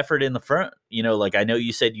in the effort in the front, like, I know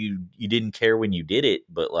you said you didn't care when you did it,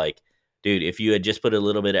 but like, dude, if you had just put a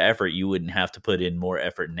little bit of effort, you wouldn't have to put in more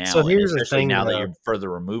effort now. So here's the thing, now that you're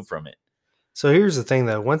further removed from it. So here's the thing,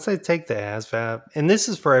 though. Once they take the ASVAB, and this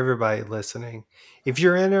is for everybody listening, if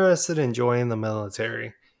you're interested in joining the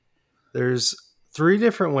military, there's 3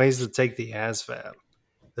 different ways to take the ASVAB.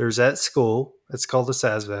 There's at school. It's called the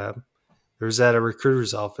SASVAB. There's at a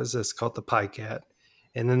recruiter's office. It's called the PICAT.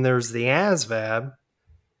 And then there's the ASVAB,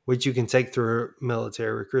 which you can take through a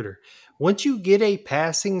military recruiter. Once you get a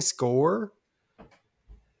passing score,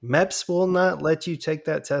 MEPS will not let you take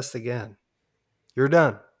that test again. You're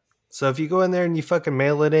done. So if you go in there and you fucking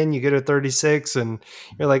mail it in, you get a 36 and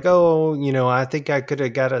you're like, oh, I think I could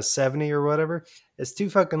have got a 70 or whatever. It's too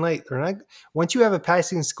fucking late. Once you have a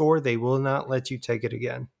passing score, they will not let you take it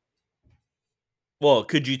again. Well,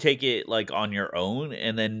 could you take it like on your own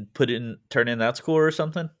and then turn in that score or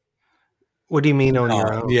something? What do you mean on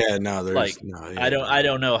your own? Yeah, no, there's like, no. Yeah, I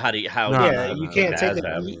don't know how. You can't take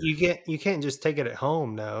it. You can't just take it at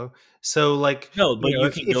home. No, so like no, but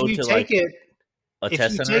you can go to like it. a if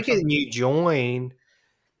test you center or take it something? and you join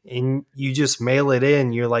and you just mail it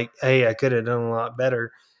in, you're like, hey, I could have done a lot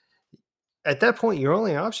better. At that point, your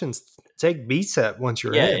only options take BSEP once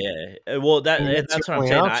you're Yeah, in. yeah. Well, And and that's your that's what I'm only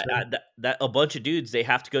saying. option. That a bunch of dudes, they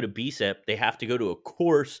have to go to BSEP, they have to go to a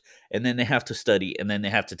course, and then they have to study, and then they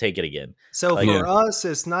have to take it again. So Like, Yeah. for us,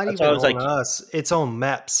 it's not that's why I even was on like, us. It's on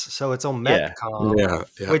MEPS. So it's on yeah, MEPCOM, Yeah.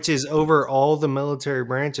 Yeah. which is over all the military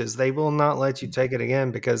branches. They will not let you take it again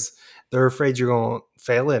because they're afraid you're going to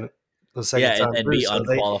fail it the second yeah, time and through. be So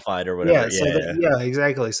they, unqualified or yeah, whatever. so Yeah, they, yeah,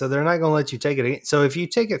 exactly. So they're not going to let you take it again. So if you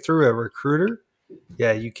take it through a recruiter,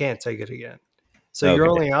 yeah, you can't take it again. So your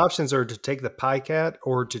Okay. only options are to take the PICAT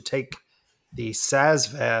or to take the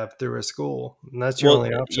SASVAB through a school. And that's your Well,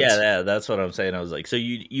 only options. yeah, that's what I'm saying. I was like, so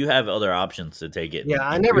you have other options to take it. Yeah,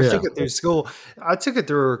 I and never Yeah. took it through school. I took it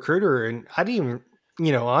through a recruiter, and I didn't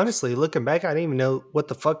even, honestly, looking back, I didn't even know what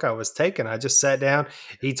the fuck I was taking. I just sat down.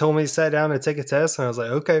 He told me to sit down and take a test, and I was like,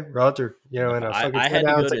 okay, Roger. No, And I fucking I sat had to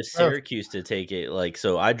down and go took to the test. Syracuse to take it. Like,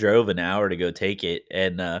 so I drove an hour to go take it,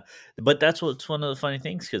 and but that's what's one of the funny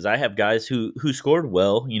things because I have guys who scored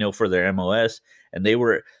well, for their MOS, and they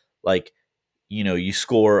were like, you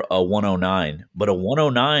score a 109, but a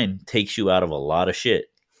 109 takes you out of a lot of shit.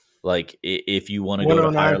 Like, if you want to go to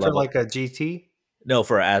higher 109 for level, like a GT no,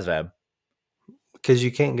 for ASVAB. because you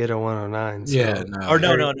can't get a 109. Yeah. So No. Or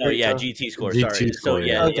no, every, no, no, every yeah, time. GT score. Sorry. GT So score.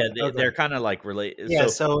 yeah, Yeah. Okay, they're okay. kind of like related. Yeah,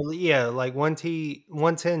 So, so yeah, like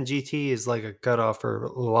 110 GT is like a cutoff for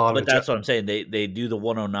a lot but of that's what I'm saying. They do the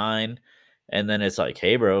 109, and then it's like,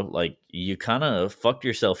 hey, bro, like you kind of fucked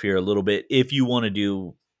yourself here a little bit if you want to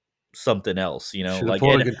do something else. Should have Like,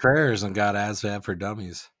 pulled and a Contreras and got ASVAB for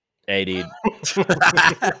dummies. hey, dude,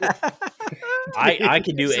 I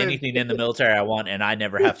can do anything in the military I want, and I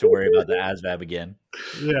never have to worry about the ASVAB again.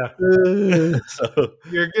 Yeah, So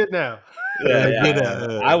you're good now. yeah, Good,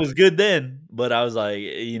 I was good then, but I was like,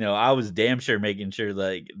 I was damn sure making sure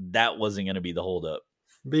like that wasn't going to be the holdup.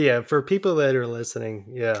 But yeah, for people that are listening,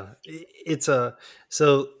 yeah, it's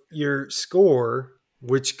so your score,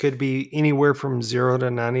 which could be anywhere from 0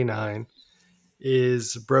 to 99,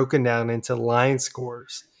 is broken down into line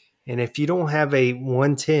scores. And if you don't have a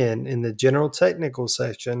 110 in the general technical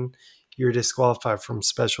section, you're disqualified from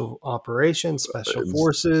special operations, special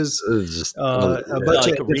forces, It's just a bunch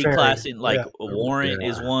Like of different areas. reclassing, like Yeah. a warrant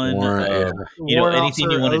is one. warrant. Yeah. Warrant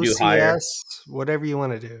Anything you officer, want to do higher. OCS, whatever you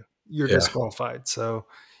want to do, you're Yeah. disqualified. So,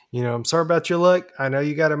 I'm sorry about your luck. I know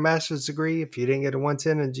you got a master's degree. If you didn't get a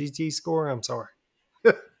 110 in GT score, I'm sorry.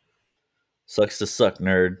 Sucks to suck,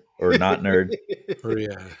 nerd or not nerd. Or,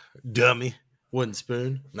 yeah. Dummy. Wooden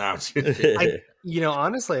spoon. No. I'm just kidding.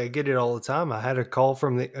 Honestly, I get it all the time. I had a call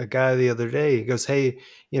from a guy the other day. He goes, hey,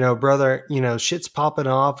 brother, shit's popping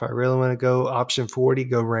off. I really want to go option 40,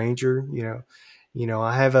 go Ranger,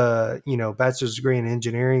 I have a, bachelor's degree in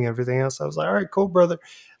engineering, everything else. I was like, all right, cool, brother.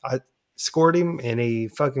 I scored him and he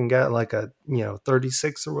fucking got like a,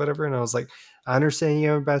 36 or whatever. And I was like, I understand you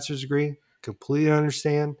have a bachelor's degree. Completely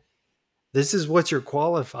understand. This is what you're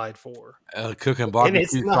qualified for. Cooking And barbecue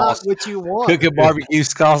it's not sauce. what you want. Cooking barbecue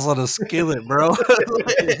sauce on a skillet, bro.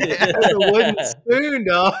 That's a wooden spoon,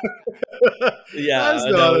 dog. Yeah, That's I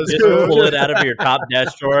not know. a Just spoon. pull it out of your top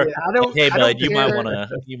desk drawer. Yeah, I don't. Hey, I bud, don't you might care.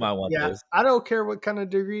 want Yeah, this. I don't care what kind of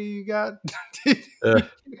degree you got. You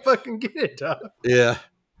fucking get it, dog. Yeah.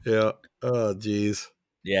 Yeah. Oh, jeez.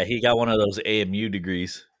 Yeah, he got one of those AMU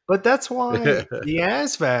degrees. But that's why the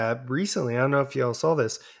ASVAB recently, I don't know if y'all saw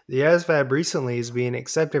this, the ASVAB recently is being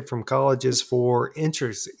accepted from colleges for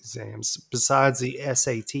entrance exams besides the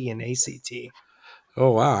SAT and ACT.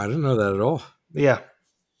 Oh, wow. I didn't know that at all. Yeah.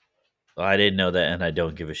 Oh, I didn't know that, and I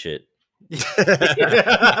don't give a shit. Dude,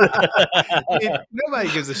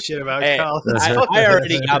 nobody gives a shit about Hey, college. I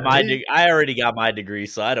already got my degree,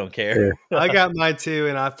 so I don't care. I got mine too,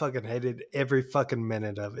 and I fucking hated every fucking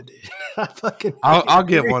minute of it, dude. I fucking I'll hated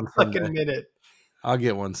get every one fucking someday. minute. I'll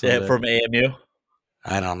get one someday. Yeah, from AMU.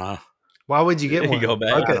 I don't know. Why would you get You one? go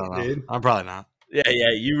back. Fuck I it, don't know. dude. I'm probably not. Yeah.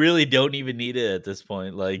 You really don't even need it at this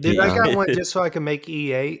point. Like, Dude, I got one just so I can make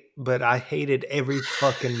E8, but I hated every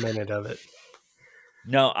fucking minute of it.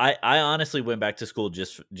 No, I honestly went back to school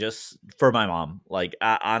just for my mom. Like,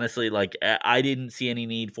 I honestly, like, I didn't see any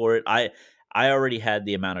need for it. I already had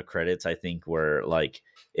the amount of credits. I think where like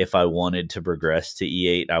if I wanted to progress to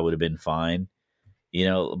E8, I would have been fine.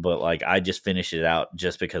 But like I just finished it out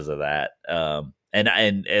just because of that.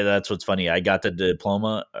 And that's what's funny. I got the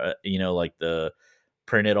diploma, like the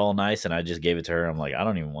printed all nice, and I just gave it to her. I'm like, I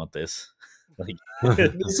don't even want this. Like,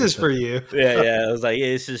 This is for you. yeah. I was like,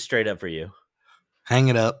 this is straight up for you. Hang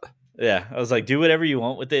it up. Yeah, I was like, do whatever you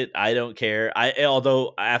want with it. I don't care.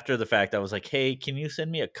 Although after the fact, I was like, hey, can you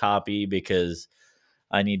send me a copy because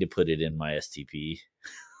I need to put it in my STP.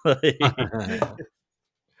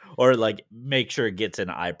 Or like make sure it gets in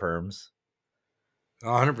iPerms.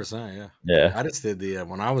 100%. Yeah. Yeah. I just did the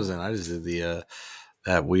when I was in. I just did the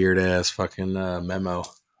that weird ass fucking memo.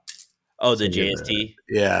 Oh, So the I get, JST.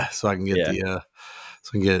 yeah, so I can get Yeah. the so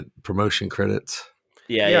I can get promotion credits.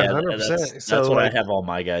 Yeah. 100%. That's So, what like, I have all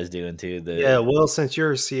my guys doing too. yeah, well, since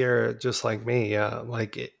you're a Sierra just like me, yeah,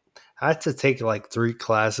 like I had to take like 3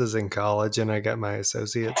 classes in college and I got my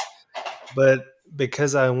associates. But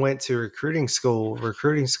because I went to recruiting school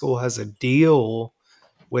has a deal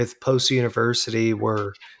with post university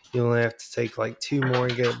where you only have to take like 2 more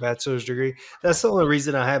and get a bachelor's degree. That's the only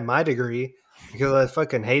reason I had my degree, because I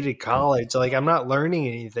fucking hated college. Like, I'm not learning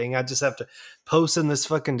anything. I just have to post in this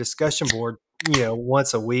fucking discussion board,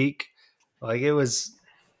 once a week. Like, it was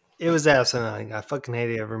asinine. I fucking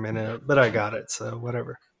hated every minute of it, but I got it, so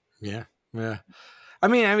whatever. Yeah. Yeah. I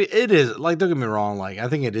mean, it is like, don't get me wrong. Like, I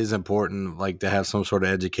think it is important, like, to have some sort of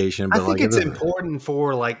education, I but think like, it it's doesn't. important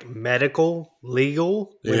for like medical,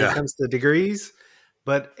 legal when it Yeah. comes to degrees,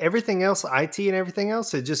 but everything else, IT and everything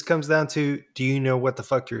else, it just comes down to, do you know what the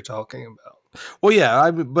fuck you're talking about? Well, yeah.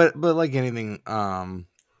 But like anything,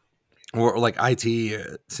 or like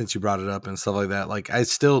IT, since you brought it up and stuff like that, like, I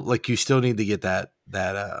still like, you still need to get that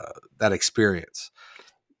experience.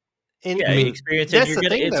 And Yeah, I mean, experience, and that's you're the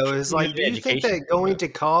gonna thing, it's though, is like, do you think education. that going to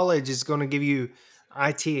college is going to give you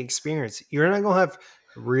IT experience? You're not going to have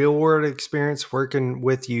real world experience working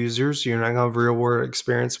with users. You're not going to have real world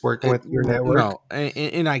experience working with your network. No,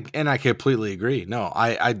 and I completely agree. No,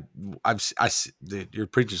 you're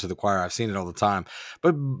preaching to the choir. I've seen it all the time,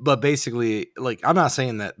 but basically, like, I'm not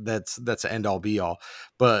saying that's an end all be all,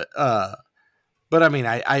 but I mean,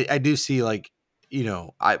 I do see, like,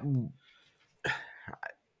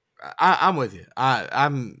 I'm with you.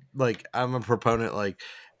 I'm a proponent.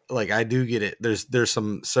 Like, I do get it. There's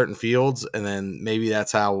some certain fields, and then maybe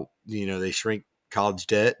that's how they shrink college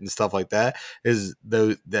debt and stuff like that. Is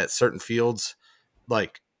those that certain fields,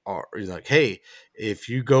 like, are like, hey, if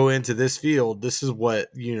you go into this field, this is what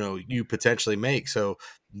you potentially make. So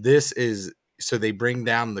they bring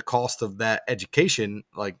down the cost of that education,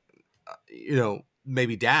 like,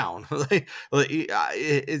 maybe down. You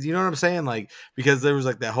know what I'm saying? Like, because there was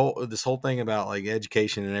like this whole thing about like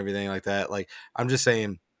education and everything like that. Like, I'm just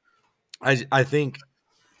saying, I think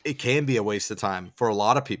it can be a waste of time for a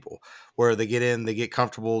lot of people, where they get in, they get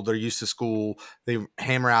comfortable, they're used to school, they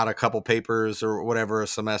hammer out a couple papers or whatever a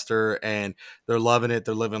semester, and they're loving it,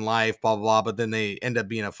 they're living life, blah blah blah. But then they end up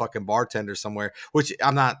being a fucking bartender somewhere. Which,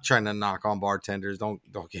 I'm not trying to knock on bartenders. Don't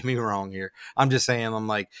get me wrong here. I'm just saying, I'm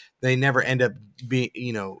like, they never end up being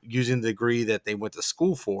using the degree that they went to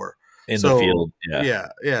school for. In the field. Yeah.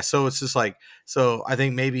 Yeah. So it's just like, so I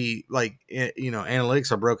think maybe, like,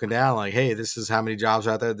 analytics are broken down. Like, hey, this is how many jobs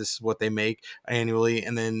are out there. This is what they make annually,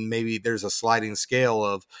 and then maybe there's a sliding scale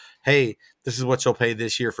of, hey, this is what you'll pay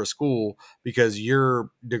this year for school because your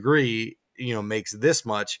degree makes this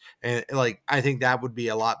much. And, like, I think that would be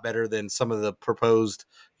a lot better than some of the proposed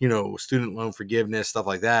student loan forgiveness, stuff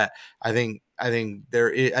like that. I think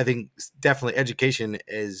definitely education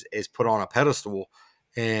is put on a pedestal,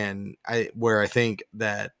 and I think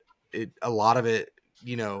that a lot of it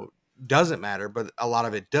doesn't matter, but a lot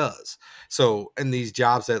of it does. So in these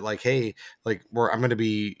jobs that, like, hey, like, where I'm going to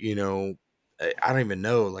be, I don't even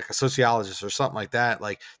know, like a sociologist or something like that,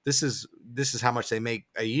 like, this is how much they make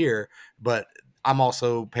a year, but I'm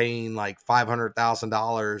also paying like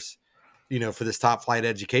 $500,000 for this top flight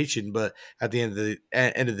education. But at the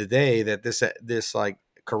end of the day, that this like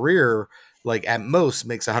career, like, at most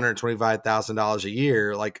makes $125,000 a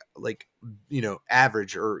year, like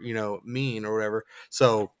average, or mean, or whatever.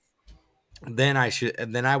 So then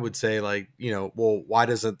I would say, like, well, why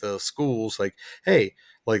doesn't the schools, like, hey,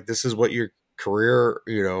 like, this is what your career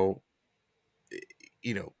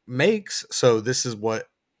makes, so this is what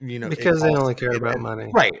it Because they costs only to care get about in.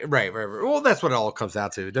 money. Right. Well, that's what it all comes down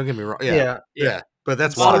to. Don't get me wrong. Yeah. But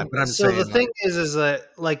that's So, why. But I'm just so the saying, thing like, is that,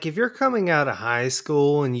 like, if you're coming out of high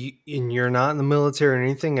school and you're not in the military or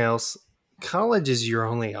anything else, college is your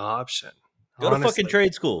only option. Go to fucking Honestly.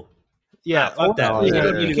 trade school. Yeah, Fuck that. Oh, You yeah,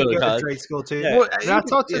 don't need you to can go to go to college. trade school too. Yeah. well, And I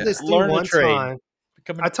talked to this dude Learn a one trade. time.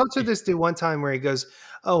 I talked to this dude one time where he goes,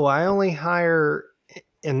 "Oh, I only hire,"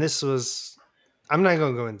 and this was, I'm not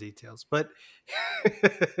going to go in details, but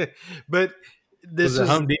but this was it was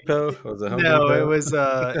Home Depot? Was it Home no, Depot?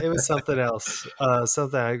 it was something else,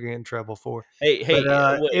 something I could get in trouble for. Hey,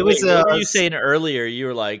 But it was wait, what were you saying earlier? You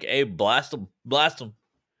were like, hey, blast them.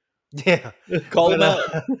 yeah, Call but them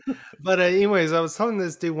out. but anyways, I was telling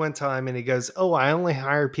this dude one time, and he goes, "Oh, I only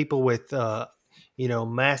hire people with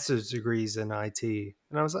master's degrees in IT.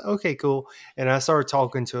 And I was like, okay, cool. And I started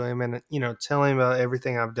talking to him and, telling him about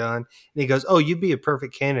everything I've done. And he goes, oh, you'd be a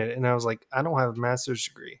perfect candidate. And I was like, I don't have a master's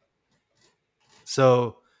degree.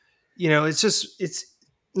 So, you know,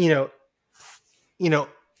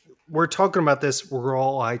 we're talking about this. We're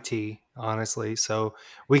all IT, honestly. So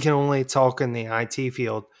we can only talk in the IT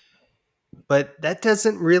field. But that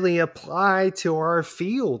doesn't really apply to our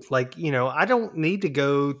field. Like, I don't need to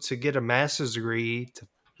go to get a master's degree to,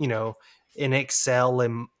 in Excel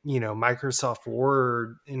and, Microsoft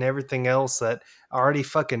Word and everything else that I already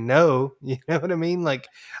fucking know. You know what I mean? Like,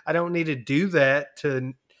 I don't need to do that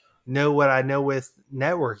to know what I know with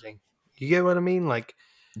networking. You get what I mean? Like,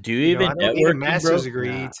 do you even I don't need a networking, bro? master's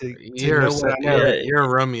degree to You're know what I know. Yeah, you're a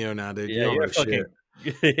Romeo now, dude. yeah, You don't you're know shit. fucking.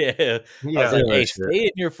 Yeah, I was Yeah. like, You know hey, shit. stay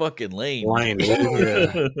in your fucking lane. Lane, dude.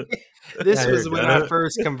 Yeah. This Yeah, was you're when I good.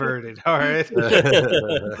 first converted. All right. I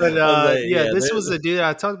But was like, yeah, this there- was a dude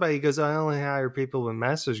I talked about. He goes, I only hire people with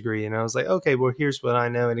master's degree. And I was like, okay, well, here's what I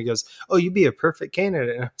know. And he goes, oh, you'd be a perfect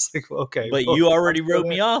candidate. And I was like, well, okay. but well, you already I'll go wrote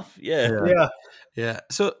me there. off. Yeah. Yeah. Yeah.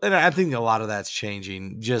 So, and I think a lot of that's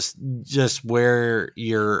changing. Just where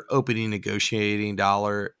your opening negotiating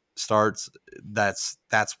dollar starts, that's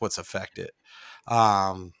what's affected.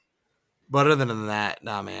 But other than that,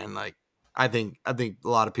 nah, man. Like, I think a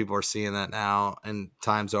lot of people are seeing that now, and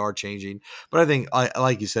times are changing. But I think,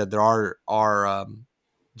 like you said, there are I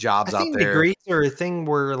jobs out think there. degrees are a thing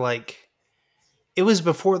where, like, it was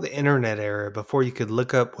before the internet era, before you could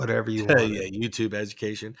look up whatever you Yeah, wanted. YouTube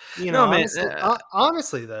education. No, man.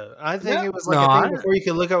 Honestly, though, I think No, it was like no, a thing before you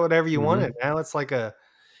could look up whatever you Mhm. wanted. Now it's like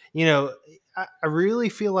you know, I really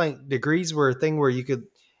feel like degrees were a thing where you could,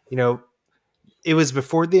 it was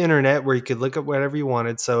before the internet where you could look up whatever you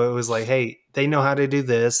wanted. So it was like, hey, they know how to do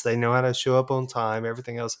this. They know how to show up on time,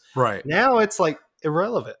 everything else. right. Now it's like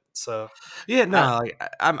irrelevant. So Yeah, no, like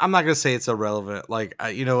I'm not gonna say it's irrelevant. Like,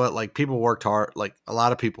 you know what? Like, people worked hard. Like, a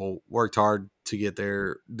lot of people worked hard to get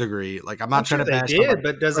their degree. Like, I'm I'm not trying sure to they bash somebody. did,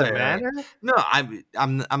 but does it Right, right. matter? No,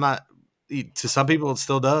 I'm not. To some people, it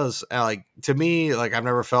still does. Like, to me, like, I've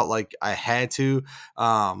never felt like I had to.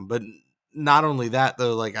 But not only that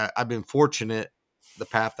though, like, I've been fortunate the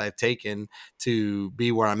path I've taken to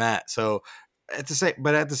be where I'm at. So at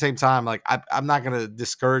the same time, like, I'm not gonna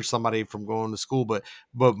discourage somebody from going to school, but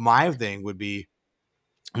my thing would be,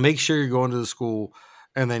 make sure you're going to the school,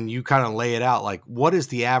 and then you kind of lay it out, like, what is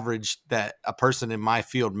the average that a person in my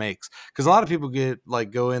field makes, because a lot of people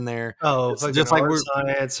go in there. Oh, It's fucking just like art we're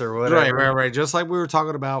science or Right, whatever. right, right. Just like we were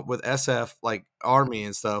talking about with SF, like Army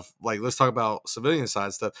and stuff. Like, let's talk about civilian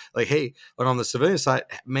side stuff. Like, hey, but on the civilian side,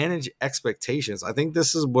 manage expectations. I think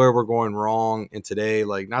this is where we're going wrong in today.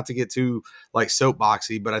 Like, not to get too like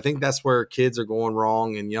soapboxy, but I think that's where kids are going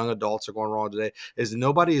wrong and young adults are going wrong today. Is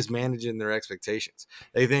nobody is managing their expectations.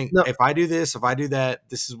 They think, No, if I do this, if I do that,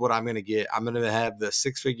 this is what I'm going to get. I'm going to have the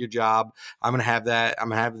 6-figure job. I'm going to have that. I'm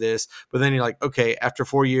going to have this. But then you're like, okay, after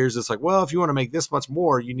 4 years, it's like, well, if you want to make this much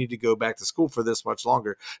more, you need to go back to school for this much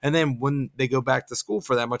longer. And then when they go back to school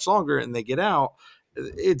for that much longer and they get out,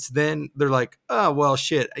 it's then they're like, oh, well,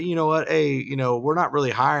 shit, you know what? Hey, we're not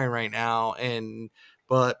really hiring right now.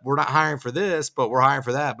 But we're not hiring for this, but we're hiring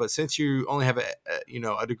for that. But since you only have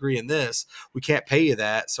a degree in this, we can't pay you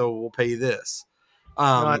that. So we'll pay you this. no,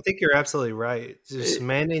 I think you're absolutely right. Just It-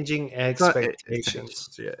 managing expectations. expectations.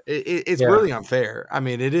 Yeah, it's Yeah. really unfair. I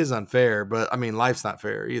mean, it is unfair, but I mean, life's not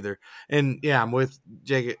fair either. And yeah, I'm with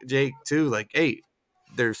Jake too. Like, hey,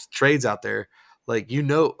 there's trades out there. Like,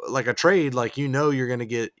 like a trade, like, you're gonna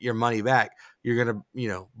get your money back. You're gonna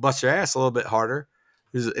bust your ass a little bit harder.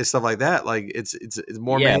 It's stuff like that. Like, it's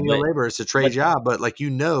more Yeah, manual labor. It's a trade but job, but like,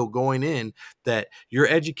 going in, that your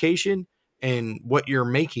education and what you're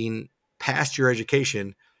making past your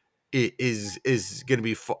education is going to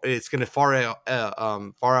be it's going to far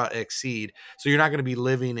out exceed, so you're not going to be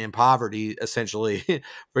living in poverty essentially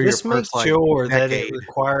for your Just make first like sure that it decade.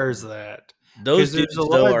 requires that. those Because there's a dudes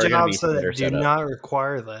lot though of are going to be jobs that better do set up. not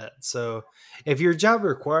require that. So if your job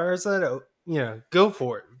requires that, go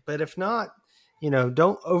for it. But if not,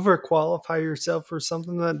 don't overqualify yourself for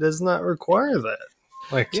something that does not require that.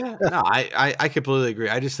 Like, Yeah, no, I completely agree.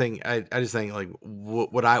 I just think like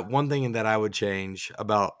what I one thing that I would change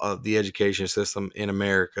about the education system in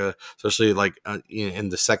America, especially like in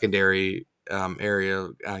the secondary area,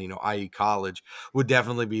 i.e. college, would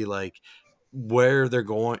definitely be like where they're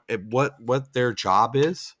going, what their job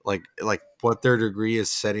is, like what their degree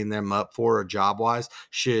is setting them up for job wise,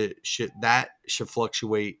 should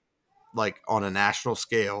fluctuate, like on a national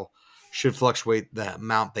scale, should fluctuate the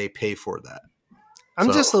amount they pay for that. I'm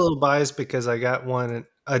So just a little biased because I got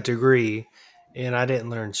a degree and I didn't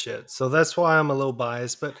learn shit. So that's why I'm a little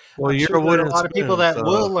biased. But Well, I'm you're sure a there are a wooden lot of people spoon, that so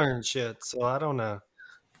will learn shit. So I don't know.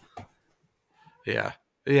 yeah.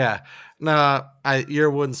 No, you're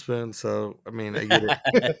a wooden spoon, so I mean, I get it.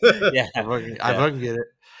 Yeah, I yeah. fucking get it.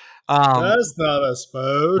 Um, That's not a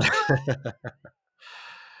spoon.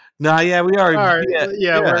 no, yeah, we are. All right, yeah,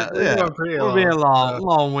 Yeah, we're yeah. going pretty We're being long. So.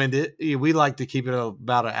 long winded. Yeah, we like to keep it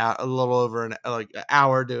about a little over an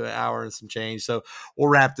hour to an hour and some change. So we'll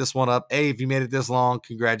wrap this one up. Hey, if you made it this long,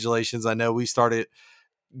 congratulations. I know we started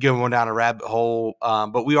going down a rabbit hole,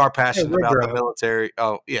 but we are Hey, passionate we're about the grown. military.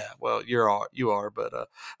 Oh yeah, well you are, but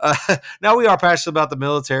now we are passionate about the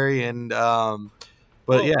military, and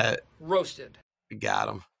but yeah, Roasted. got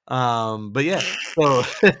them. But yeah, so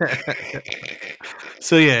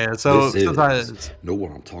so yeah, so This sometimes is Know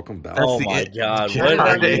What I'm Talking About. that's Oh the my it. God, I what did are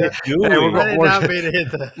not mean you to. Hey, doing? I did not mean to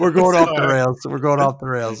hit that. we're going off the Sorry. rails. We're going off the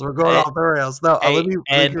rails. We're going Hey, off the rails. No, hey, let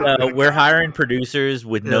and me we're hiring producers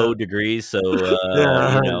with yeah, no degrees, so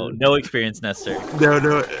yeah, no experience necessary.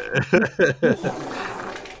 no.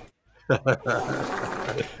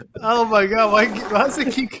 Oh my god! Why does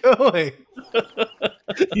it keep going?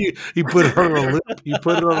 you put it on a loop. You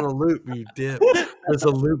put it on a loop. You dip. There's a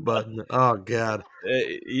loop button. Oh God.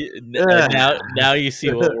 Now you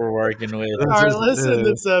see what we're working with. All This right, is, listen to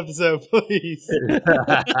this episode, please.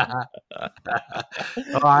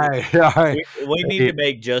 all right. All right. We need Hey, to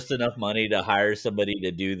make just enough money to hire somebody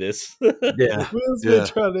to do this. yeah. Will's been Yeah.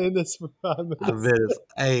 trying to end this for 5 I minutes. bet it's,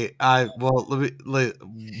 hey,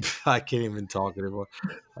 I can't even talk anymore.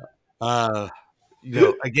 Uh,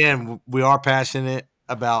 again, we are passionate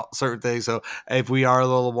about certain things. So if we are a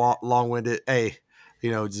little long winded, hey,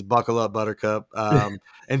 just buckle up, Buttercup.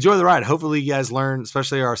 Enjoy the ride. Hopefully, you guys learn,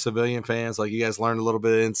 especially our civilian fans, like you guys learn a little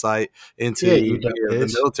bit of insight into Yeah, you dumb the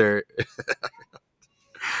bitch. military.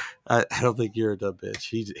 I don't think you're a dumb bitch.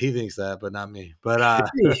 He thinks that, but not me. But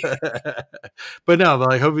but no, but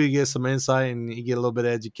like hopefully you get some insight and you get a little bit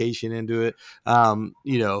of education into it.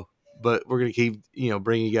 But we're gonna keep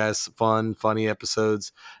bringing you guys funny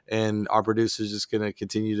episodes, and our producer's just gonna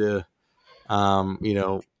continue to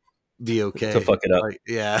be okay. To fuck it up. Like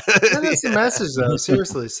yeah, Send us a message though.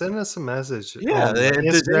 Seriously, send us a message Yeah, on like, if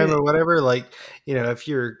there's Instagram any- or whatever. Like, if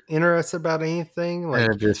you're interested about anything, like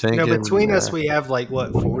and if you're thinking between us, we have like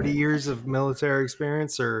what 40 years of military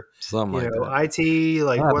experience or something like that. IT,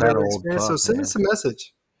 like Not that whatever old, experience. So fuck, send man. us a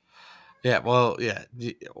message. Yeah, well, yeah,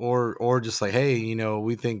 or just like, hey,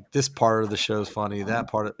 we think this part of the show is funny, that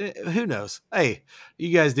part of who knows? Hey,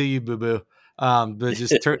 you guys do you, boo boo. But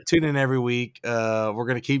just tune in every week. We're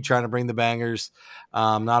gonna keep trying to bring the bangers.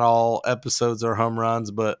 Not all episodes are home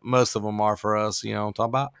runs, but most of them are for us. You know what I'm talking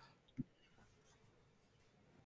about?